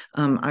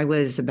 I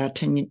was about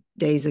 10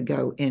 days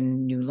ago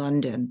in New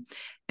London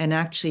and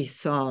actually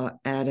saw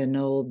at an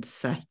old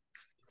site,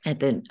 at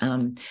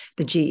the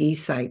GE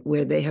site,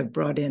 where they have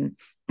brought in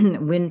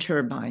wind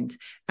turbines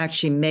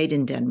actually made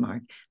in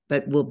Denmark,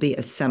 but will be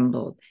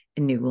assembled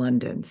in New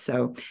London.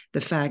 So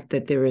the fact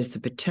that there is the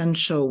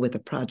potential with a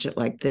project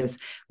like this,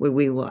 where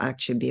we will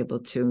actually be able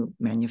to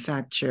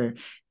manufacture,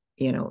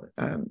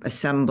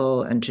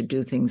 assemble and to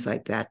do things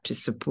like that to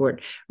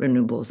support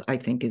renewables, I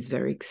think is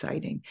very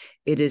exciting.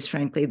 It is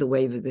frankly the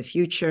wave of the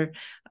future.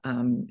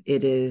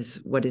 It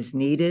is what is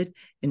needed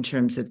in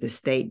terms of the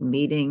state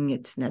meeting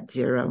its net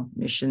zero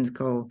emissions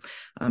goal.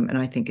 And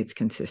I think it's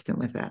consistent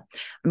with that.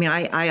 I mean,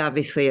 I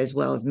obviously, as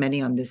well as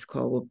many on this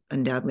call, will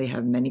undoubtedly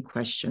have many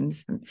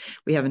questions.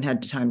 We haven't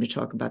had the time to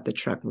talk about the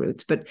truck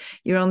routes, but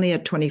you're only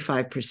at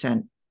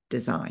 25%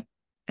 design.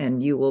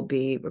 And you will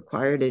be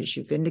required, as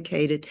you've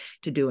indicated,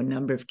 to do a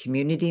number of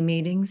community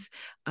meetings.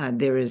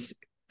 There is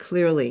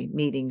clearly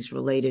meetings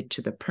related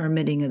to the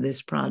permitting of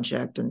this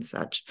project and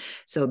such.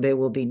 So there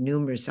will be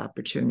numerous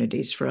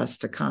opportunities for us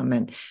to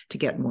comment, to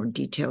get more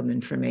detailed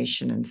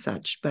information and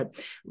such. But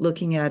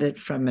looking at it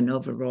from an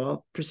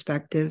overall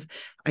perspective,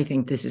 I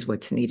think this is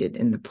what's needed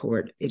in the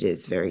port. It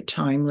is very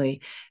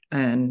timely,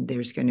 and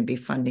there's going to be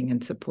funding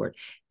and support.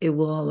 It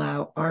will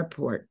allow our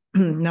port,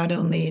 not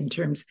only in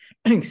terms,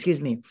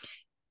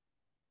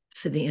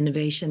 for the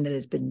innovation that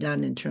has been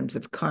done in terms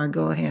of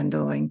cargo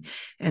handling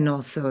and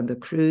also the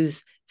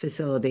cruise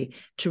facility,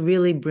 to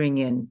really bring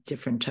in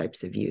different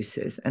types of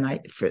uses. And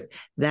for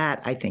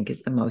that, I think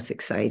is the most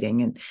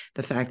exciting. And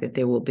the fact that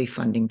there will be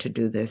funding to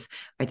do this,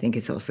 I think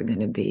is also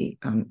going to be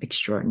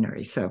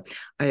extraordinary. So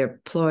I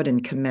applaud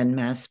and commend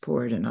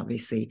Massport and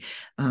obviously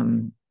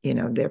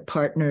their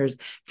partners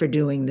for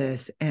doing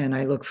this. And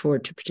I look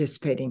forward to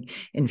participating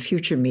in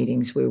future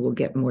meetings where we'll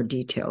get more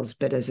details.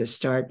 But as a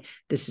start,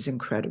 this is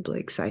incredibly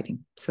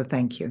exciting. So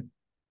thank you.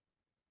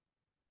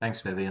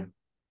 Thanks, Vivian.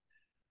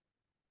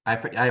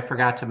 I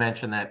forgot to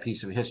mention that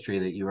piece of history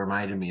that you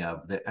reminded me of.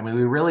 We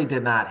really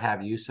did not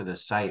have use of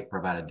this site for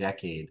about a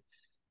decade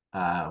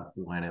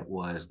when it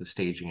was the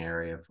staging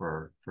area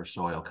for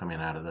soil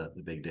coming out of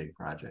the Big Dig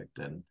project.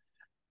 And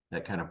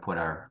that kind of put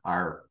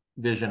our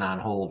vision on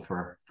hold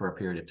for a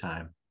period of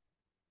time.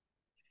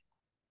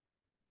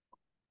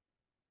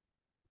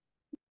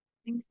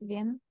 Thanks,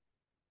 Vivian.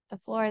 The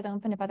floor is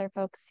open if other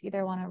folks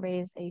either want to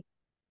raise you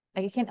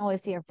can't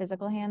always see our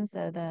physical hands,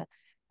 so the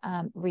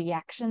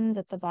reactions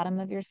at the bottom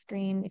of your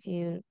screen, if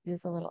you use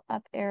the little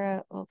up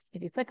arrow,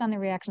 if you click on the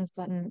reactions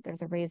button,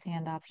 there's a raise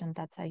hand option.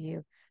 That's how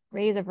you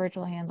raise a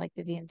virtual hand like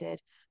Vivian did,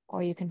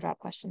 or you can drop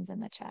questions in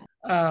the chat.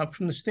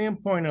 From the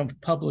standpoint of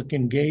public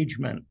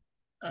engagement,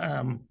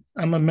 I'm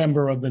a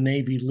member of the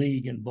Navy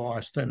League in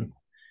Boston,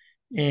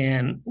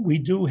 and we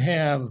do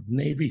have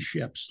Navy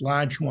ships,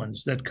 large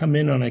ones, that come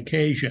in on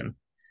occasion.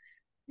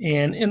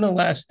 And in the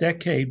last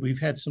decade, we've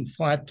had some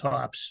flat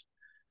tops,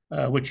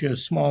 which are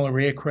smaller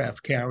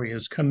aircraft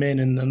carriers, come in,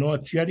 and the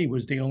North Jetty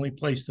was the only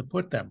place to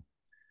put them.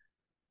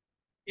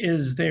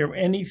 Is there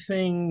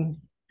anything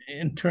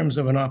in terms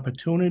of an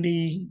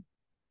opportunity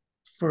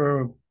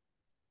for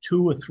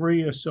 2 or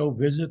 3 or so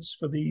visits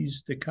for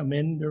these to come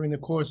in during the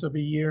course of a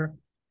year?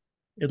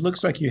 It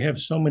looks like you have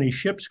so many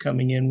ships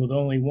coming in with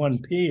only one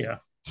pier.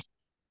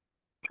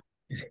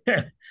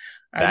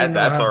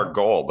 That's our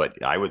goal,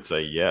 but I would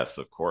say yes,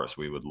 of course.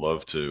 We would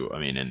love to. I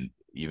mean, and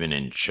even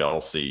in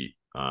Chelsea,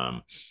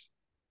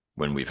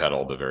 when we've had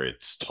all the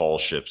various tall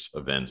ships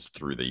events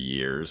through the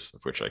years,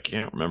 of which I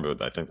can't remember.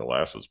 I think the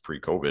last was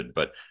pre-COVID,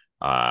 but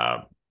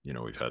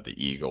we've had the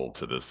Eagle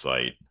to this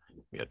site.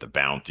 We had the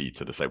Bounty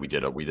to the site. We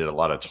did a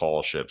lot of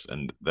tall ships,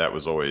 and that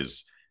was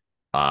always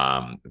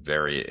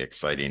very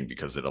exciting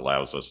because it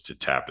allows us to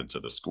tap into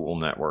the school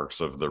networks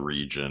of the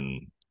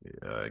region,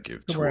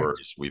 give Correct.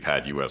 tours. We've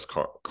had U.S.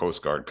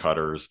 Coast Guard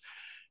cutters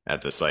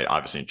at the site.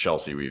 Obviously in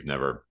Chelsea, we've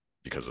never,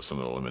 because of some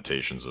of the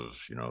limitations of,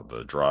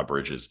 the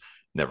drawbridges,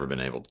 never been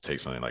able to take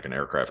something like an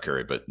aircraft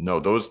carrier. But no,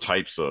 those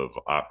types of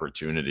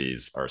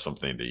opportunities are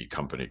something the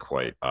company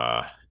quite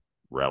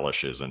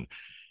relishes. And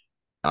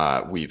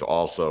we've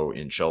also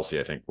in Chelsea,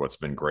 I think what's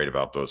been great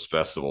about those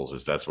festivals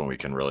is that's when we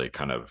can really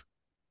kind of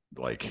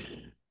like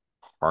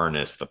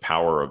harness the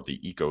power of the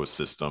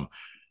ecosystem.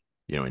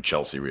 In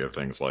Chelsea, we have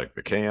things like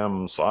the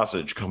KM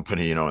Sausage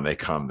Company, and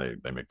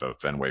they make the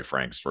Fenway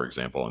Franks, for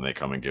example, and they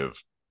come and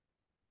give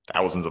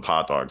thousands of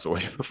hot dogs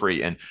away for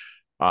free.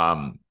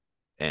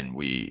 And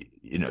we,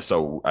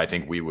 so I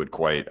think we would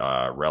quite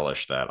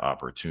relish that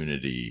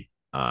opportunity.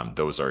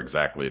 Those are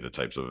exactly the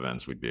types of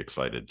events we'd be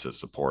excited to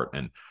support.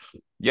 And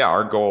yeah,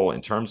 our goal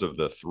in terms of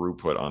the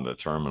throughput on the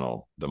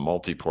terminal, the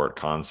multi-port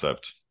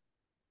concept,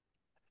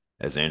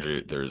 as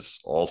Andrew, there's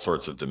all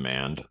sorts of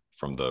demand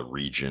from the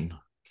region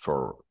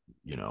for,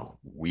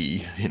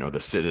 the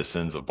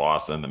citizens of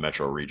Boston, the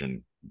metro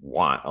region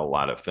want a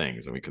lot of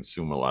things, and we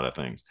consume a lot of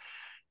things.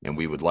 And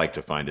we would like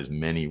to find as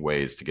many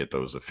ways to get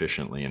those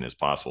efficiently in as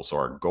possible. So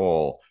our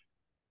goal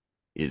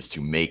is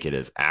to make it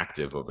as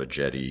active of a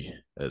jetty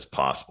as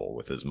possible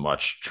with as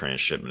much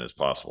transshipment as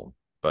possible.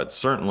 But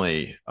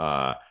certainly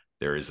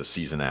there is a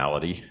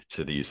seasonality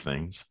to these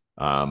things.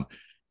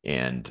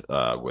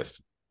 With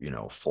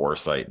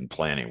foresight and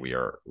planning,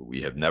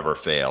 we have never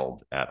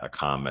failed at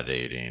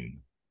accommodating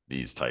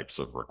these types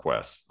of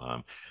requests.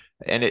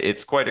 And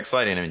it's quite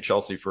exciting. I mean,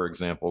 Chelsea, for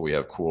example, we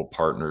have cool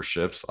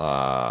partnerships.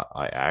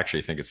 I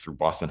actually think it's through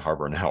Boston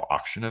Harbor Now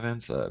auction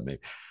events,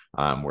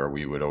 where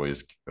we would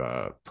always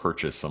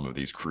purchase some of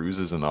these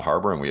cruises in the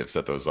harbor, and we have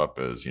set those up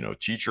as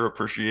teacher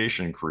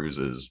appreciation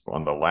cruises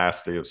on the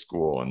last day of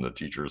school, and the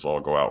teachers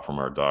all go out from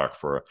our dock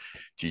for a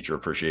teacher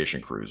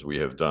appreciation cruise. We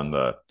have done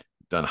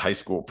high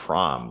school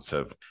proms,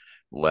 have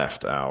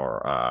left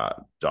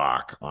our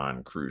dock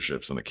on cruise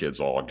ships, and the kids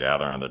all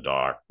gather on the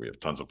dock. We have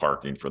tons of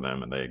parking for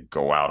them, and they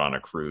go out on a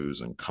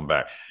cruise and come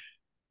back.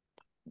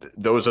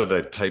 Those are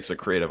the types of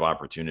creative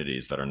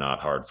opportunities that are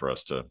not hard for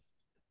us to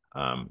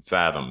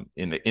fathom.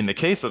 In the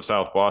case of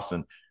South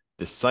Boston,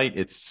 the site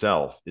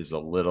itself is a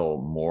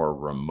little more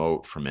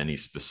remote from any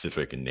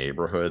specific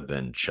neighborhood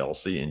than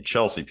Chelsea. In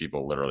Chelsea,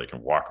 people literally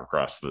can walk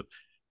across the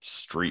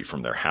street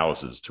from their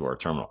houses to our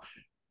terminal.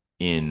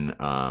 In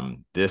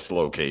this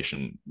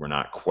location, we're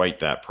not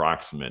quite that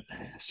proximate,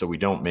 so we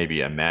don't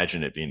maybe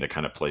imagine it being the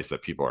kind of place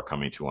that people are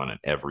coming to on an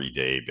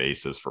everyday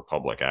basis for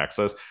public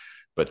access.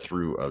 But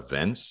through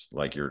events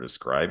like you're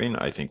describing,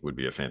 I think would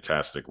be a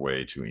fantastic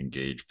way to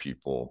engage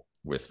people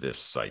with this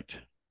site.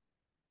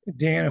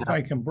 Dan, if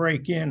I can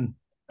break in,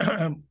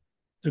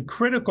 the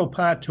critical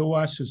part to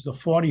us is the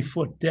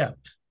 40-foot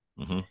depth.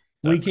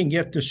 Mm-hmm. We can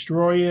get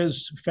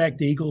destroyers. In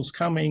fact, Eagle's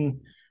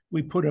coming.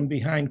 We put them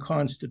behind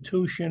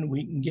Constitution.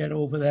 We can get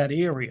over that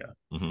area.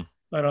 Mm-hmm.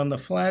 But on the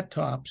flat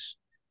tops,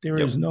 there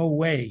is no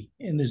way,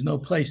 and there's no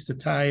place to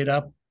tie it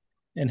up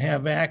and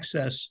have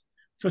access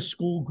for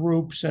school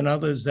groups and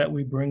others that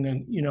we bring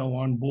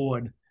on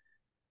board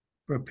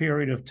for a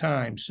period of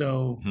time.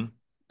 So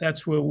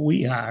that's where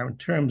we are in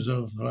terms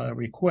of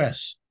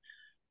requests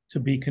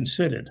to be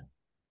considered.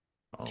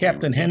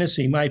 Captain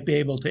Hennessy might be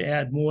able to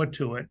add more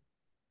to it.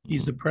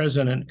 He's the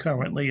president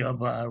currently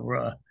of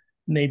our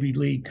Navy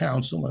League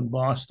Council in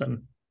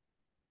Boston.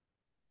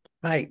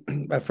 Hi.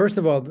 First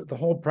of all, the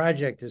whole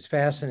project is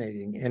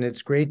fascinating, and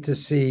it's great to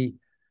see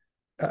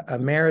a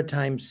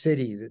maritime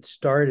city that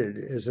started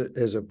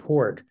as a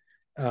port,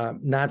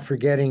 not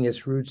forgetting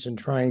its roots and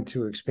trying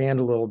to expand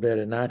a little bit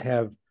and not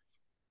have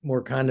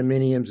more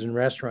condominiums and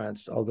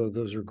restaurants, although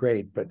those are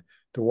great, but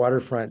the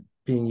waterfront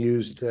being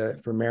used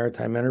for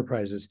maritime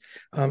enterprises.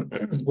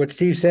 What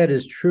Steve said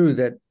is true,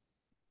 that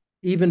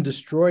even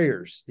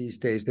destroyers these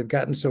days, they've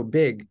gotten so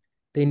big,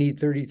 they need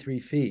 33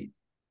 feet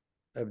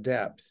of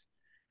depth.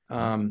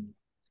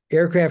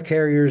 Aircraft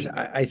carriers,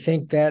 I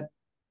think that,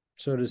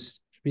 so to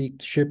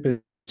speak, ship is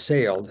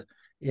sailed,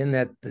 in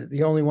that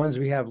the only ones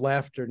we have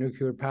left are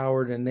nuclear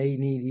powered, and they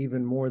need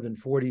even more than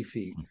 40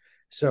 feet.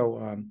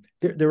 So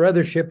there are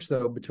other ships,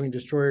 though, between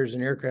destroyers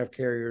and aircraft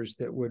carriers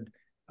that would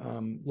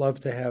love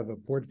to have a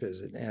port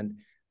visit. And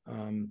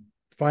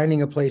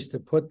finding a place to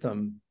put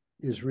them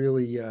is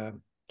really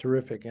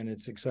terrific, and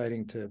it's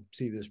exciting to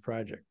see this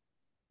project.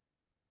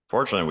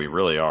 Fortunately, we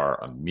really are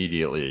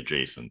immediately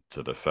adjacent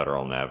to the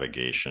Federal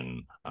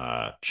Navigation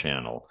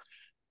Channel.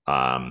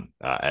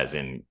 As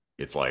in,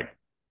 it's like,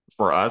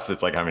 for us,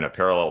 it's like having a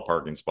parallel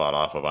parking spot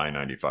off of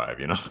I-95, I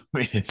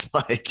mean, it's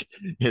like,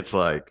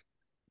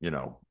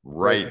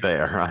 right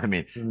there. I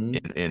mean,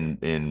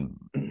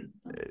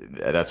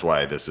 that's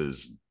why this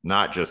is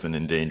not just an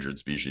endangered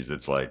species.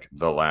 It's like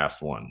the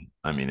last one.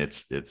 I mean,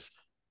 it's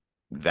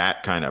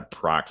that kind of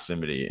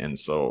proximity. And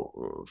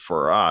so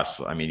for us,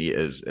 I mean,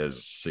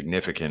 as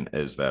significant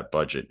as that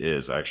budget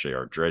is, actually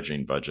our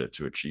dredging budget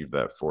to achieve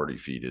that 40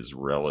 feet is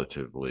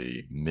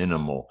relatively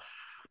minimal,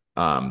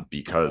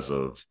 because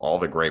of all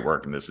the great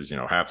work. And this is,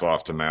 hats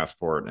off to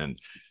Massport and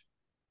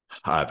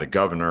the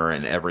governor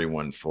and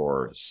everyone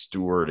for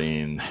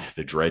stewarding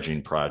the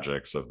dredging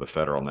projects of the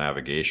Federal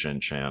Navigation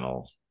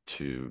Channel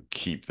to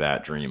keep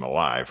that dream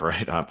alive,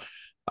 right?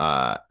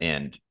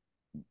 And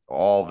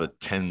all the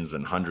tens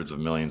and hundreds of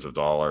millions of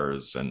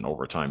dollars and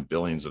over time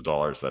billions of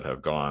dollars that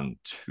have gone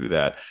to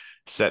that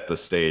set the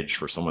stage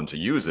for someone to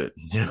use it.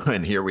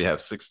 And here we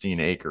have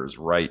 16 acres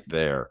right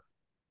there,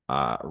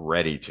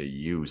 ready to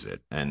use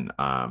it, and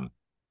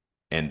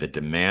the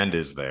demand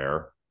is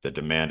there. The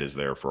demand is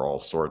there for all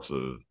sorts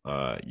of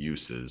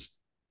uses.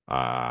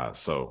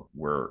 So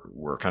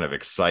we're kind of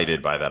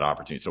excited by that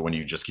opportunity. So when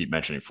you just keep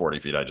mentioning 40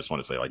 feet, I just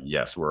want to say, like,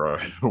 yes,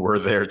 we're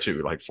there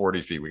too. Like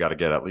 40 feet, we got to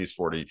get at least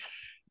 40.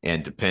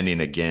 And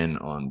depending again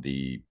on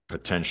the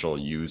potential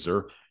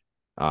user,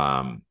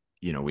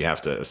 we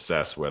have to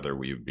assess whether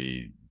we would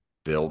be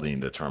building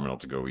the terminal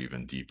to go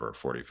even deeper,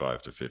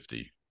 45 to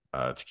 50,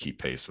 to keep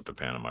pace with the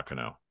Panama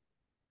Canal.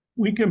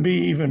 We can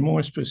be even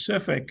more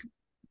specific.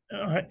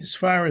 As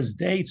far as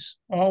dates,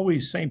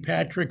 always St.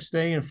 Patrick's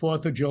Day and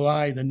 4th of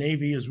July, the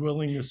Navy is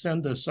willing to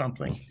send us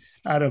something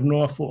out of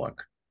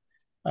Norfolk.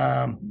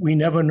 We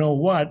never know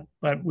what,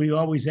 but we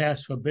always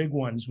ask for big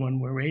ones when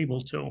we're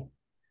able to.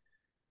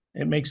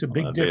 It makes a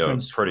big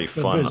difference. Be a pretty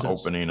fun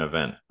opening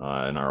event in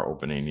our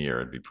opening year.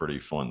 It'd be pretty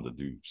fun to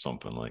do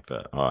something like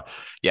that.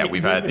 Yeah,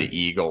 we've had the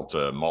Eagle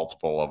to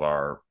multiple of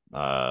our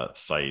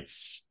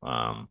sites.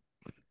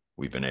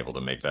 We've been able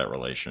to make that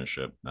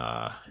relationship,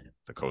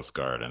 the Coast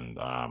Guard, and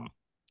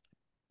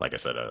like I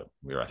said, I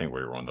think we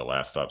were one of the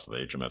last stops of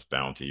the HMS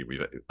Bounty.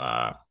 We've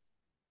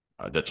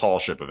the tall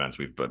ship events.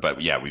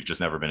 But yeah, we've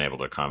just never been able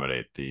to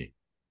accommodate the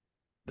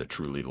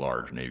truly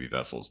large Navy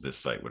vessels. This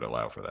site would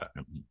allow for that.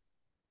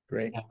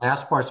 Great. Yeah,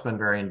 Massport's been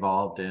very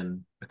involved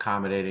in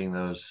accommodating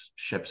those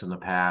ships in the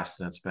past,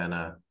 and it's been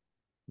a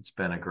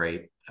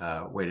great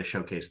way to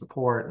showcase the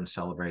port and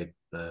celebrate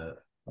the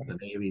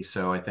Navy.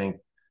 So I think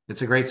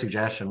it's a great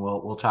suggestion.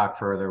 We'll talk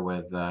further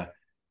with the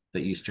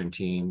Eastern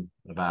team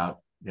about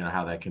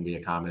how that can be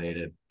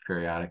accommodated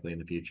periodically in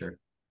the future.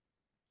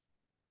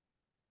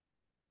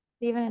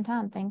 Stephen and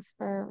Tom, thanks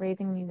for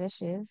raising these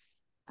issues.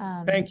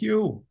 Thank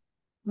you.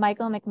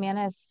 Michael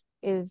McManus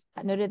is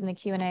noted in the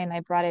Q&A, and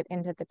I brought it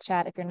into the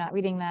chat if you're not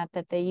reading that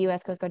the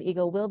U.S. Coast Guard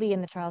Eagle will be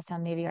in the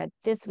Charlestown Navy Yard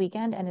this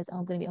weekend and is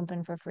going to be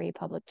open for free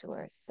public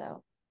tours.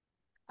 So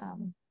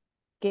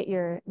get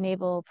your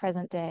naval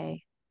present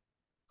day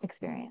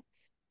experience.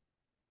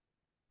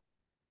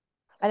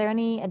 Are there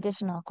any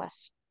additional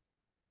questions?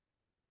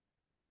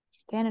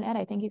 Dan and Ed,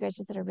 I think you guys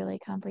just did a really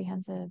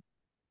comprehensive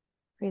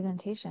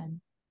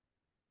presentation.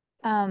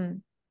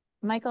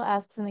 Michael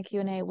asks in the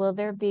Q&A, will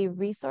there be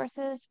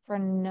resources for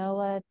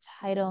NOAA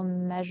tidal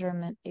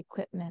measurement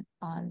equipment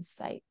on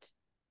site?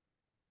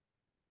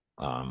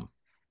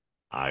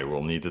 I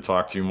will need to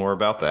talk to you more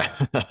about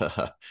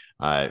that.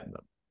 I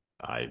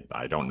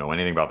don't know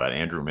anything about that.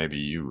 Andrew, maybe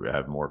you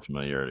have more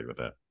familiarity with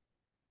that.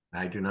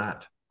 I do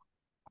not.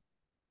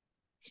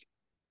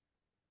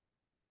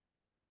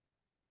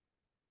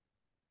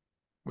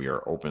 We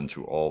are open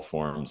to all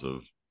forms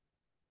of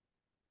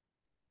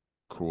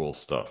cool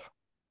stuff.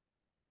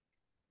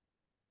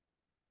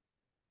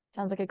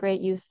 Sounds like a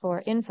great use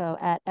for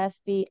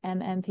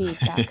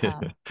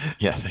info@sbmmp.com.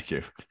 Yeah, thank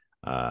you,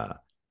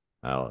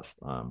 Alice.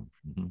 On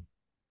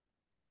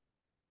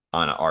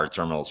our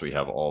terminals, we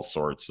have all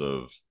sorts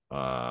of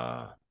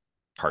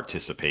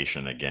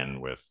participation, again,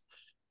 with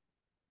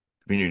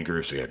community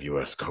groups. We have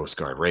U.S. Coast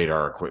Guard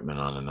radar equipment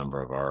on a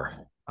number of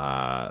our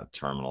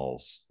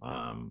terminals.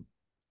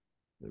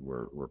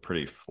 We're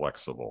pretty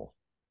flexible.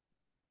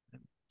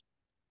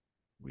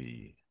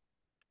 We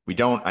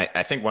don't,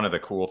 I think one of the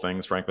cool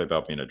things, frankly,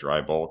 about being a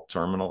dry bulk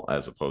terminal,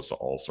 as opposed to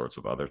all sorts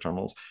of other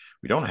terminals,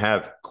 we don't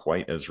have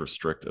quite as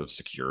restrictive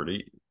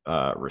security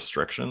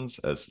restrictions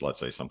as, let's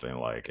say, something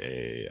like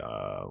a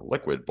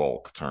liquid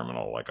bulk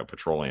terminal, like a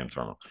petroleum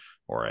terminal,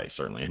 or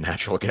certainly a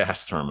natural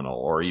gas terminal,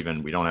 or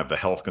even we don't have the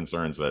health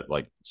concerns that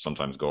like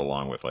sometimes go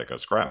along with like a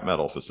scrap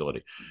metal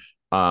facility.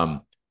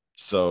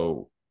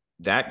 So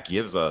that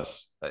gives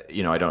us, I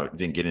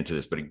didn't get into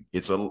this, but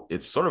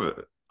it's sort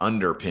of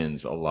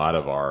underpins a lot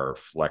of our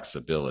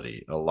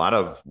flexibility. A lot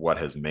of what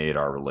has made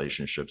our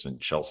relationships in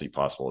Chelsea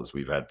possible is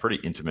we've had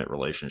pretty intimate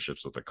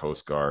relationships with the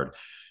Coast Guard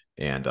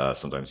and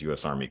sometimes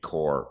U.S. Army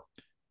Corps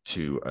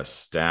to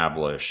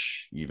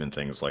establish even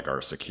things like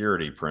our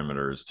security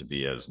perimeters to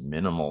be as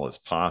minimal as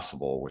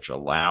possible, which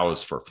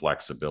allows for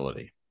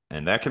flexibility.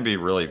 And that can be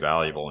really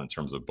valuable in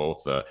terms of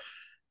both the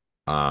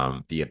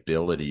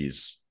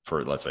abilities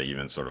for, let's say,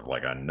 even sort of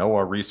like a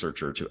NOAA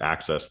researcher to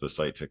access the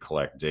site to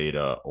collect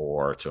data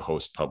or to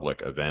host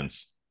public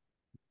events,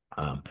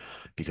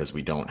 because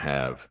we don't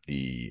have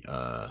the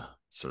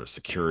sort of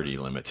security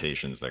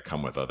limitations that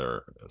come with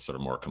other sort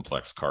of more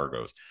complex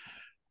cargoes.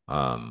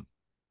 So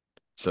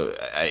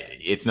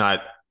it's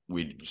not,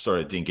 we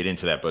sort of didn't get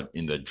into that, but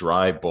in the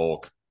dry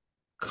bulk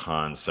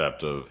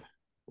concept of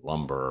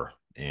lumber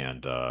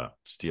and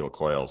steel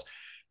coils,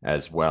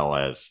 as well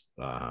as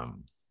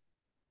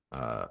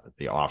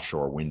the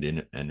offshore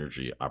wind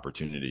energy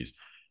opportunities,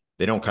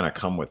 they don't kind of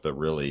come with the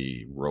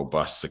really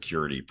robust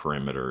security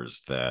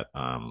perimeters that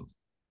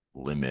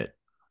limit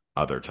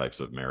other types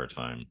of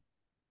maritime,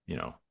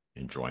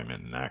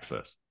 enjoyment and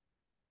access.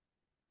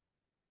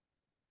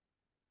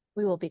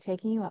 We will be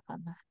taking you up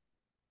on that.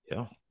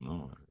 Yeah,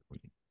 no.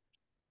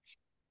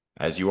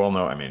 As you all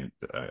know, I mean,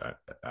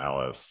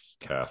 Alice,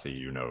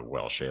 Kathy,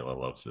 well, Shelagh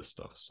loves this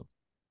stuff. So.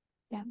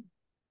 Yeah.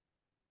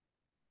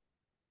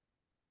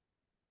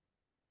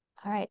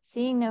 All right,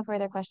 seeing no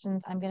further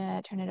questions, I'm going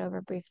to turn it over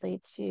briefly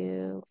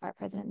to our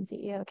president and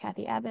CEO,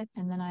 Kathy Abbott,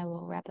 and then I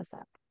will wrap us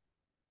up.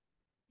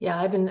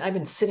 Yeah, I've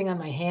been sitting on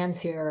my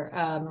hands here,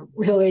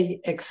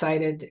 really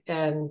excited,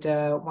 and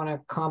want to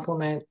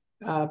compliment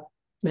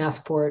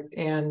Massport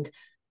and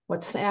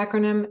what's the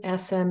acronym?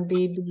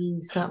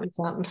 SMBB something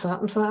something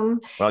something something.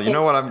 Well, you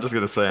know what I'm just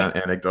going to say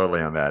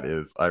anecdotally on that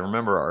is I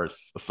remember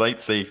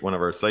one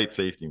of our site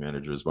safety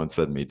managers once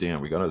said to me, Dan,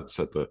 we got to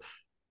set the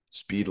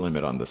speed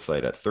limit on the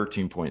site at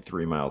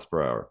 13.3 miles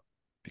per hour,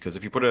 because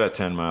if you put it at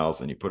 10 miles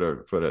and you put it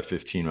at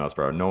 15 miles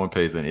per hour, no one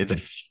pays any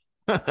attention.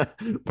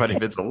 But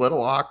if it's a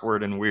little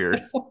awkward and weird,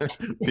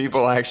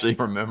 people actually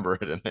remember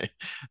it and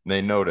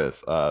they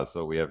notice.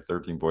 So we have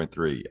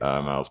 13.3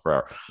 miles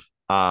per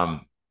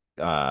hour.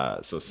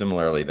 So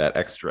similarly, that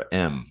extra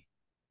M.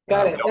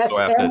 Got it.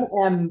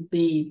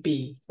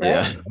 SMMBB, right?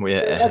 Yeah,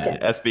 okay.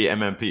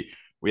 SBMMP.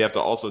 We have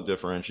to also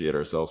differentiate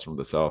ourselves from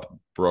the South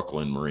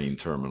Brooklyn Marine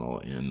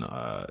Terminal in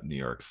New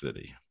York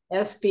City.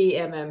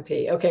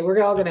 SBMMP. Okay,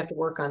 we're all going to have to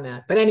work on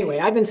that. But anyway,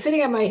 I've been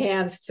sitting on my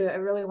hands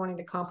really wanting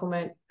to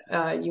compliment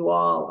you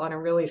all on a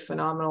really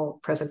phenomenal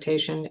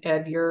presentation.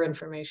 Ed, your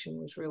information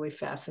was really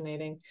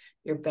fascinating.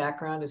 Your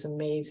background is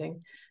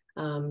amazing.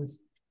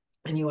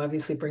 And you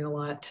obviously bring a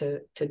lot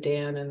to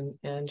Dan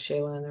and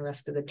Shelagh and the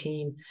rest of the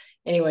team.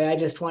 Anyway, I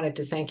just wanted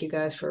to thank you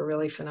guys for a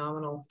really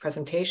phenomenal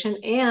presentation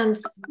and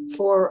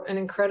for an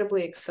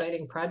incredibly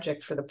exciting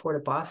project for the Port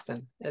of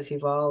Boston, as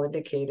you've all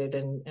indicated,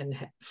 and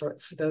for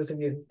those of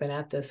you who've been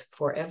at this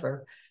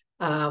forever.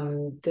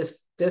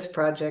 This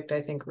project,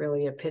 I think,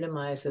 really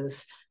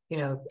epitomizes,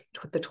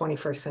 the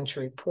 21st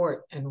century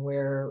port and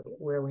where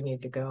we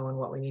need to go and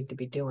what we need to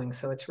be doing.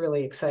 So it's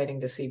really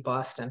exciting to see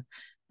Boston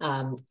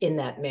in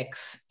that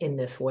mix in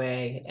this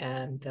way,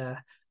 and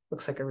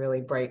looks like a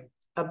really bright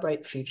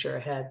future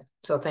ahead.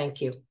 So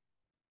thank you.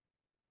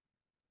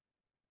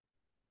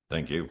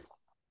 Thank you.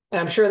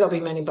 And I'm sure there'll be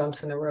many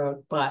bumps in the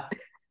road, but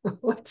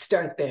let's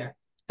start there.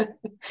 Thank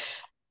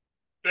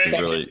you.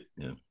 Really,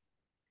 yeah.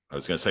 I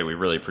was going to say, we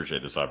really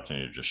appreciate this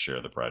opportunity to just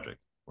share the project.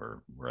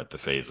 We're at the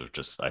phase of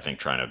just, I think,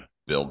 trying to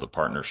build the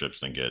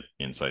partnerships and get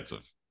insights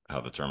of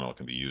how the terminal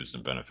can be used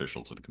and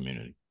beneficial to the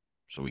community,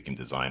 so we can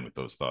design with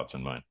those thoughts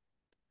in mind.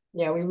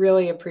 Yeah, we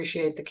really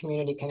appreciate the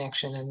community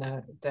connection and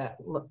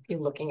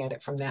looking at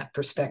it from that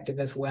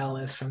perspective, as well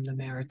as from the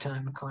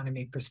maritime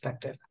economy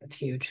perspective. It's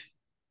huge.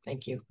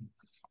 Thank you.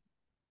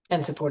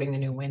 And supporting the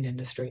new wind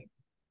industry.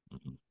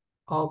 Mm-hmm.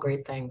 All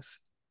great things.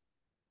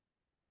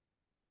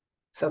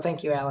 So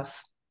thank you,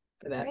 Alice,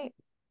 for that. Great.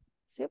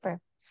 Super.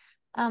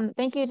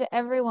 Thank you to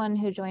everyone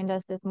who joined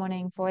us this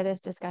morning for this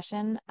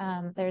discussion.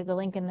 There's a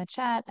link in the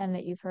chat, and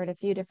that you've heard a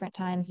few different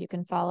times. You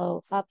can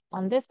follow up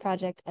on this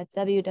project at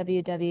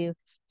www.sbmmp.com.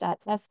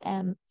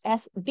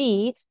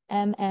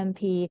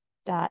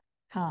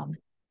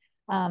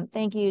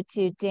 Thank you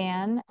to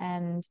Dan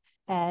and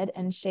Ed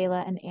and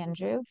Shelagh and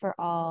Andrew for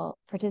all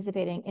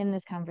participating in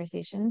this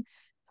conversation.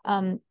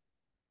 A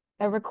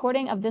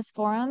recording of this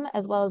forum,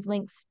 as well as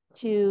links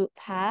to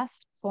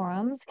past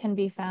forums, can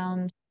be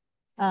found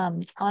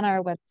on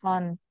our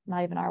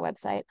not even our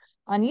website,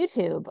 on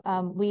YouTube.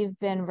 We've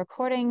been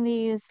recording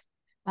these.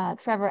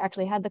 Trevor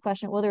actually had the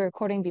question, will the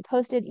recording be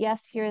posted?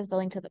 Yes, here is the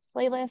link to the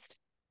playlist.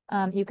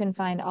 You can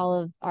find all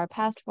of our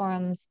past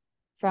forums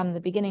from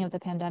the beginning of the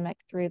pandemic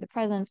through the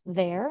present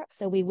there.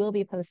 So we will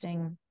be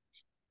posting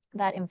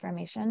that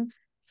information.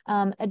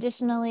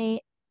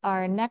 Additionally,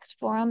 our next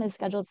forum is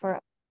scheduled for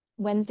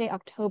Wednesday,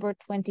 October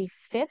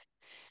 25th.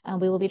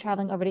 We will be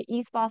traveling over to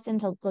East Boston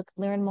to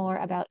learn more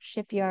about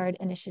shipyard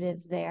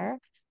initiatives there.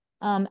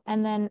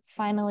 And then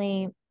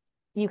finally,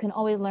 you can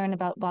always learn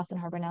about Boston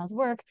Harbor Now's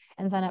work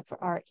and sign up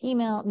for our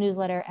email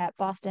newsletter at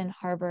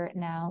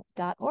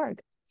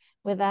bostonharbornow.org.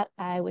 With that,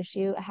 I wish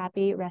you a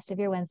happy rest of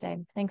your Wednesday.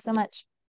 Thanks so much.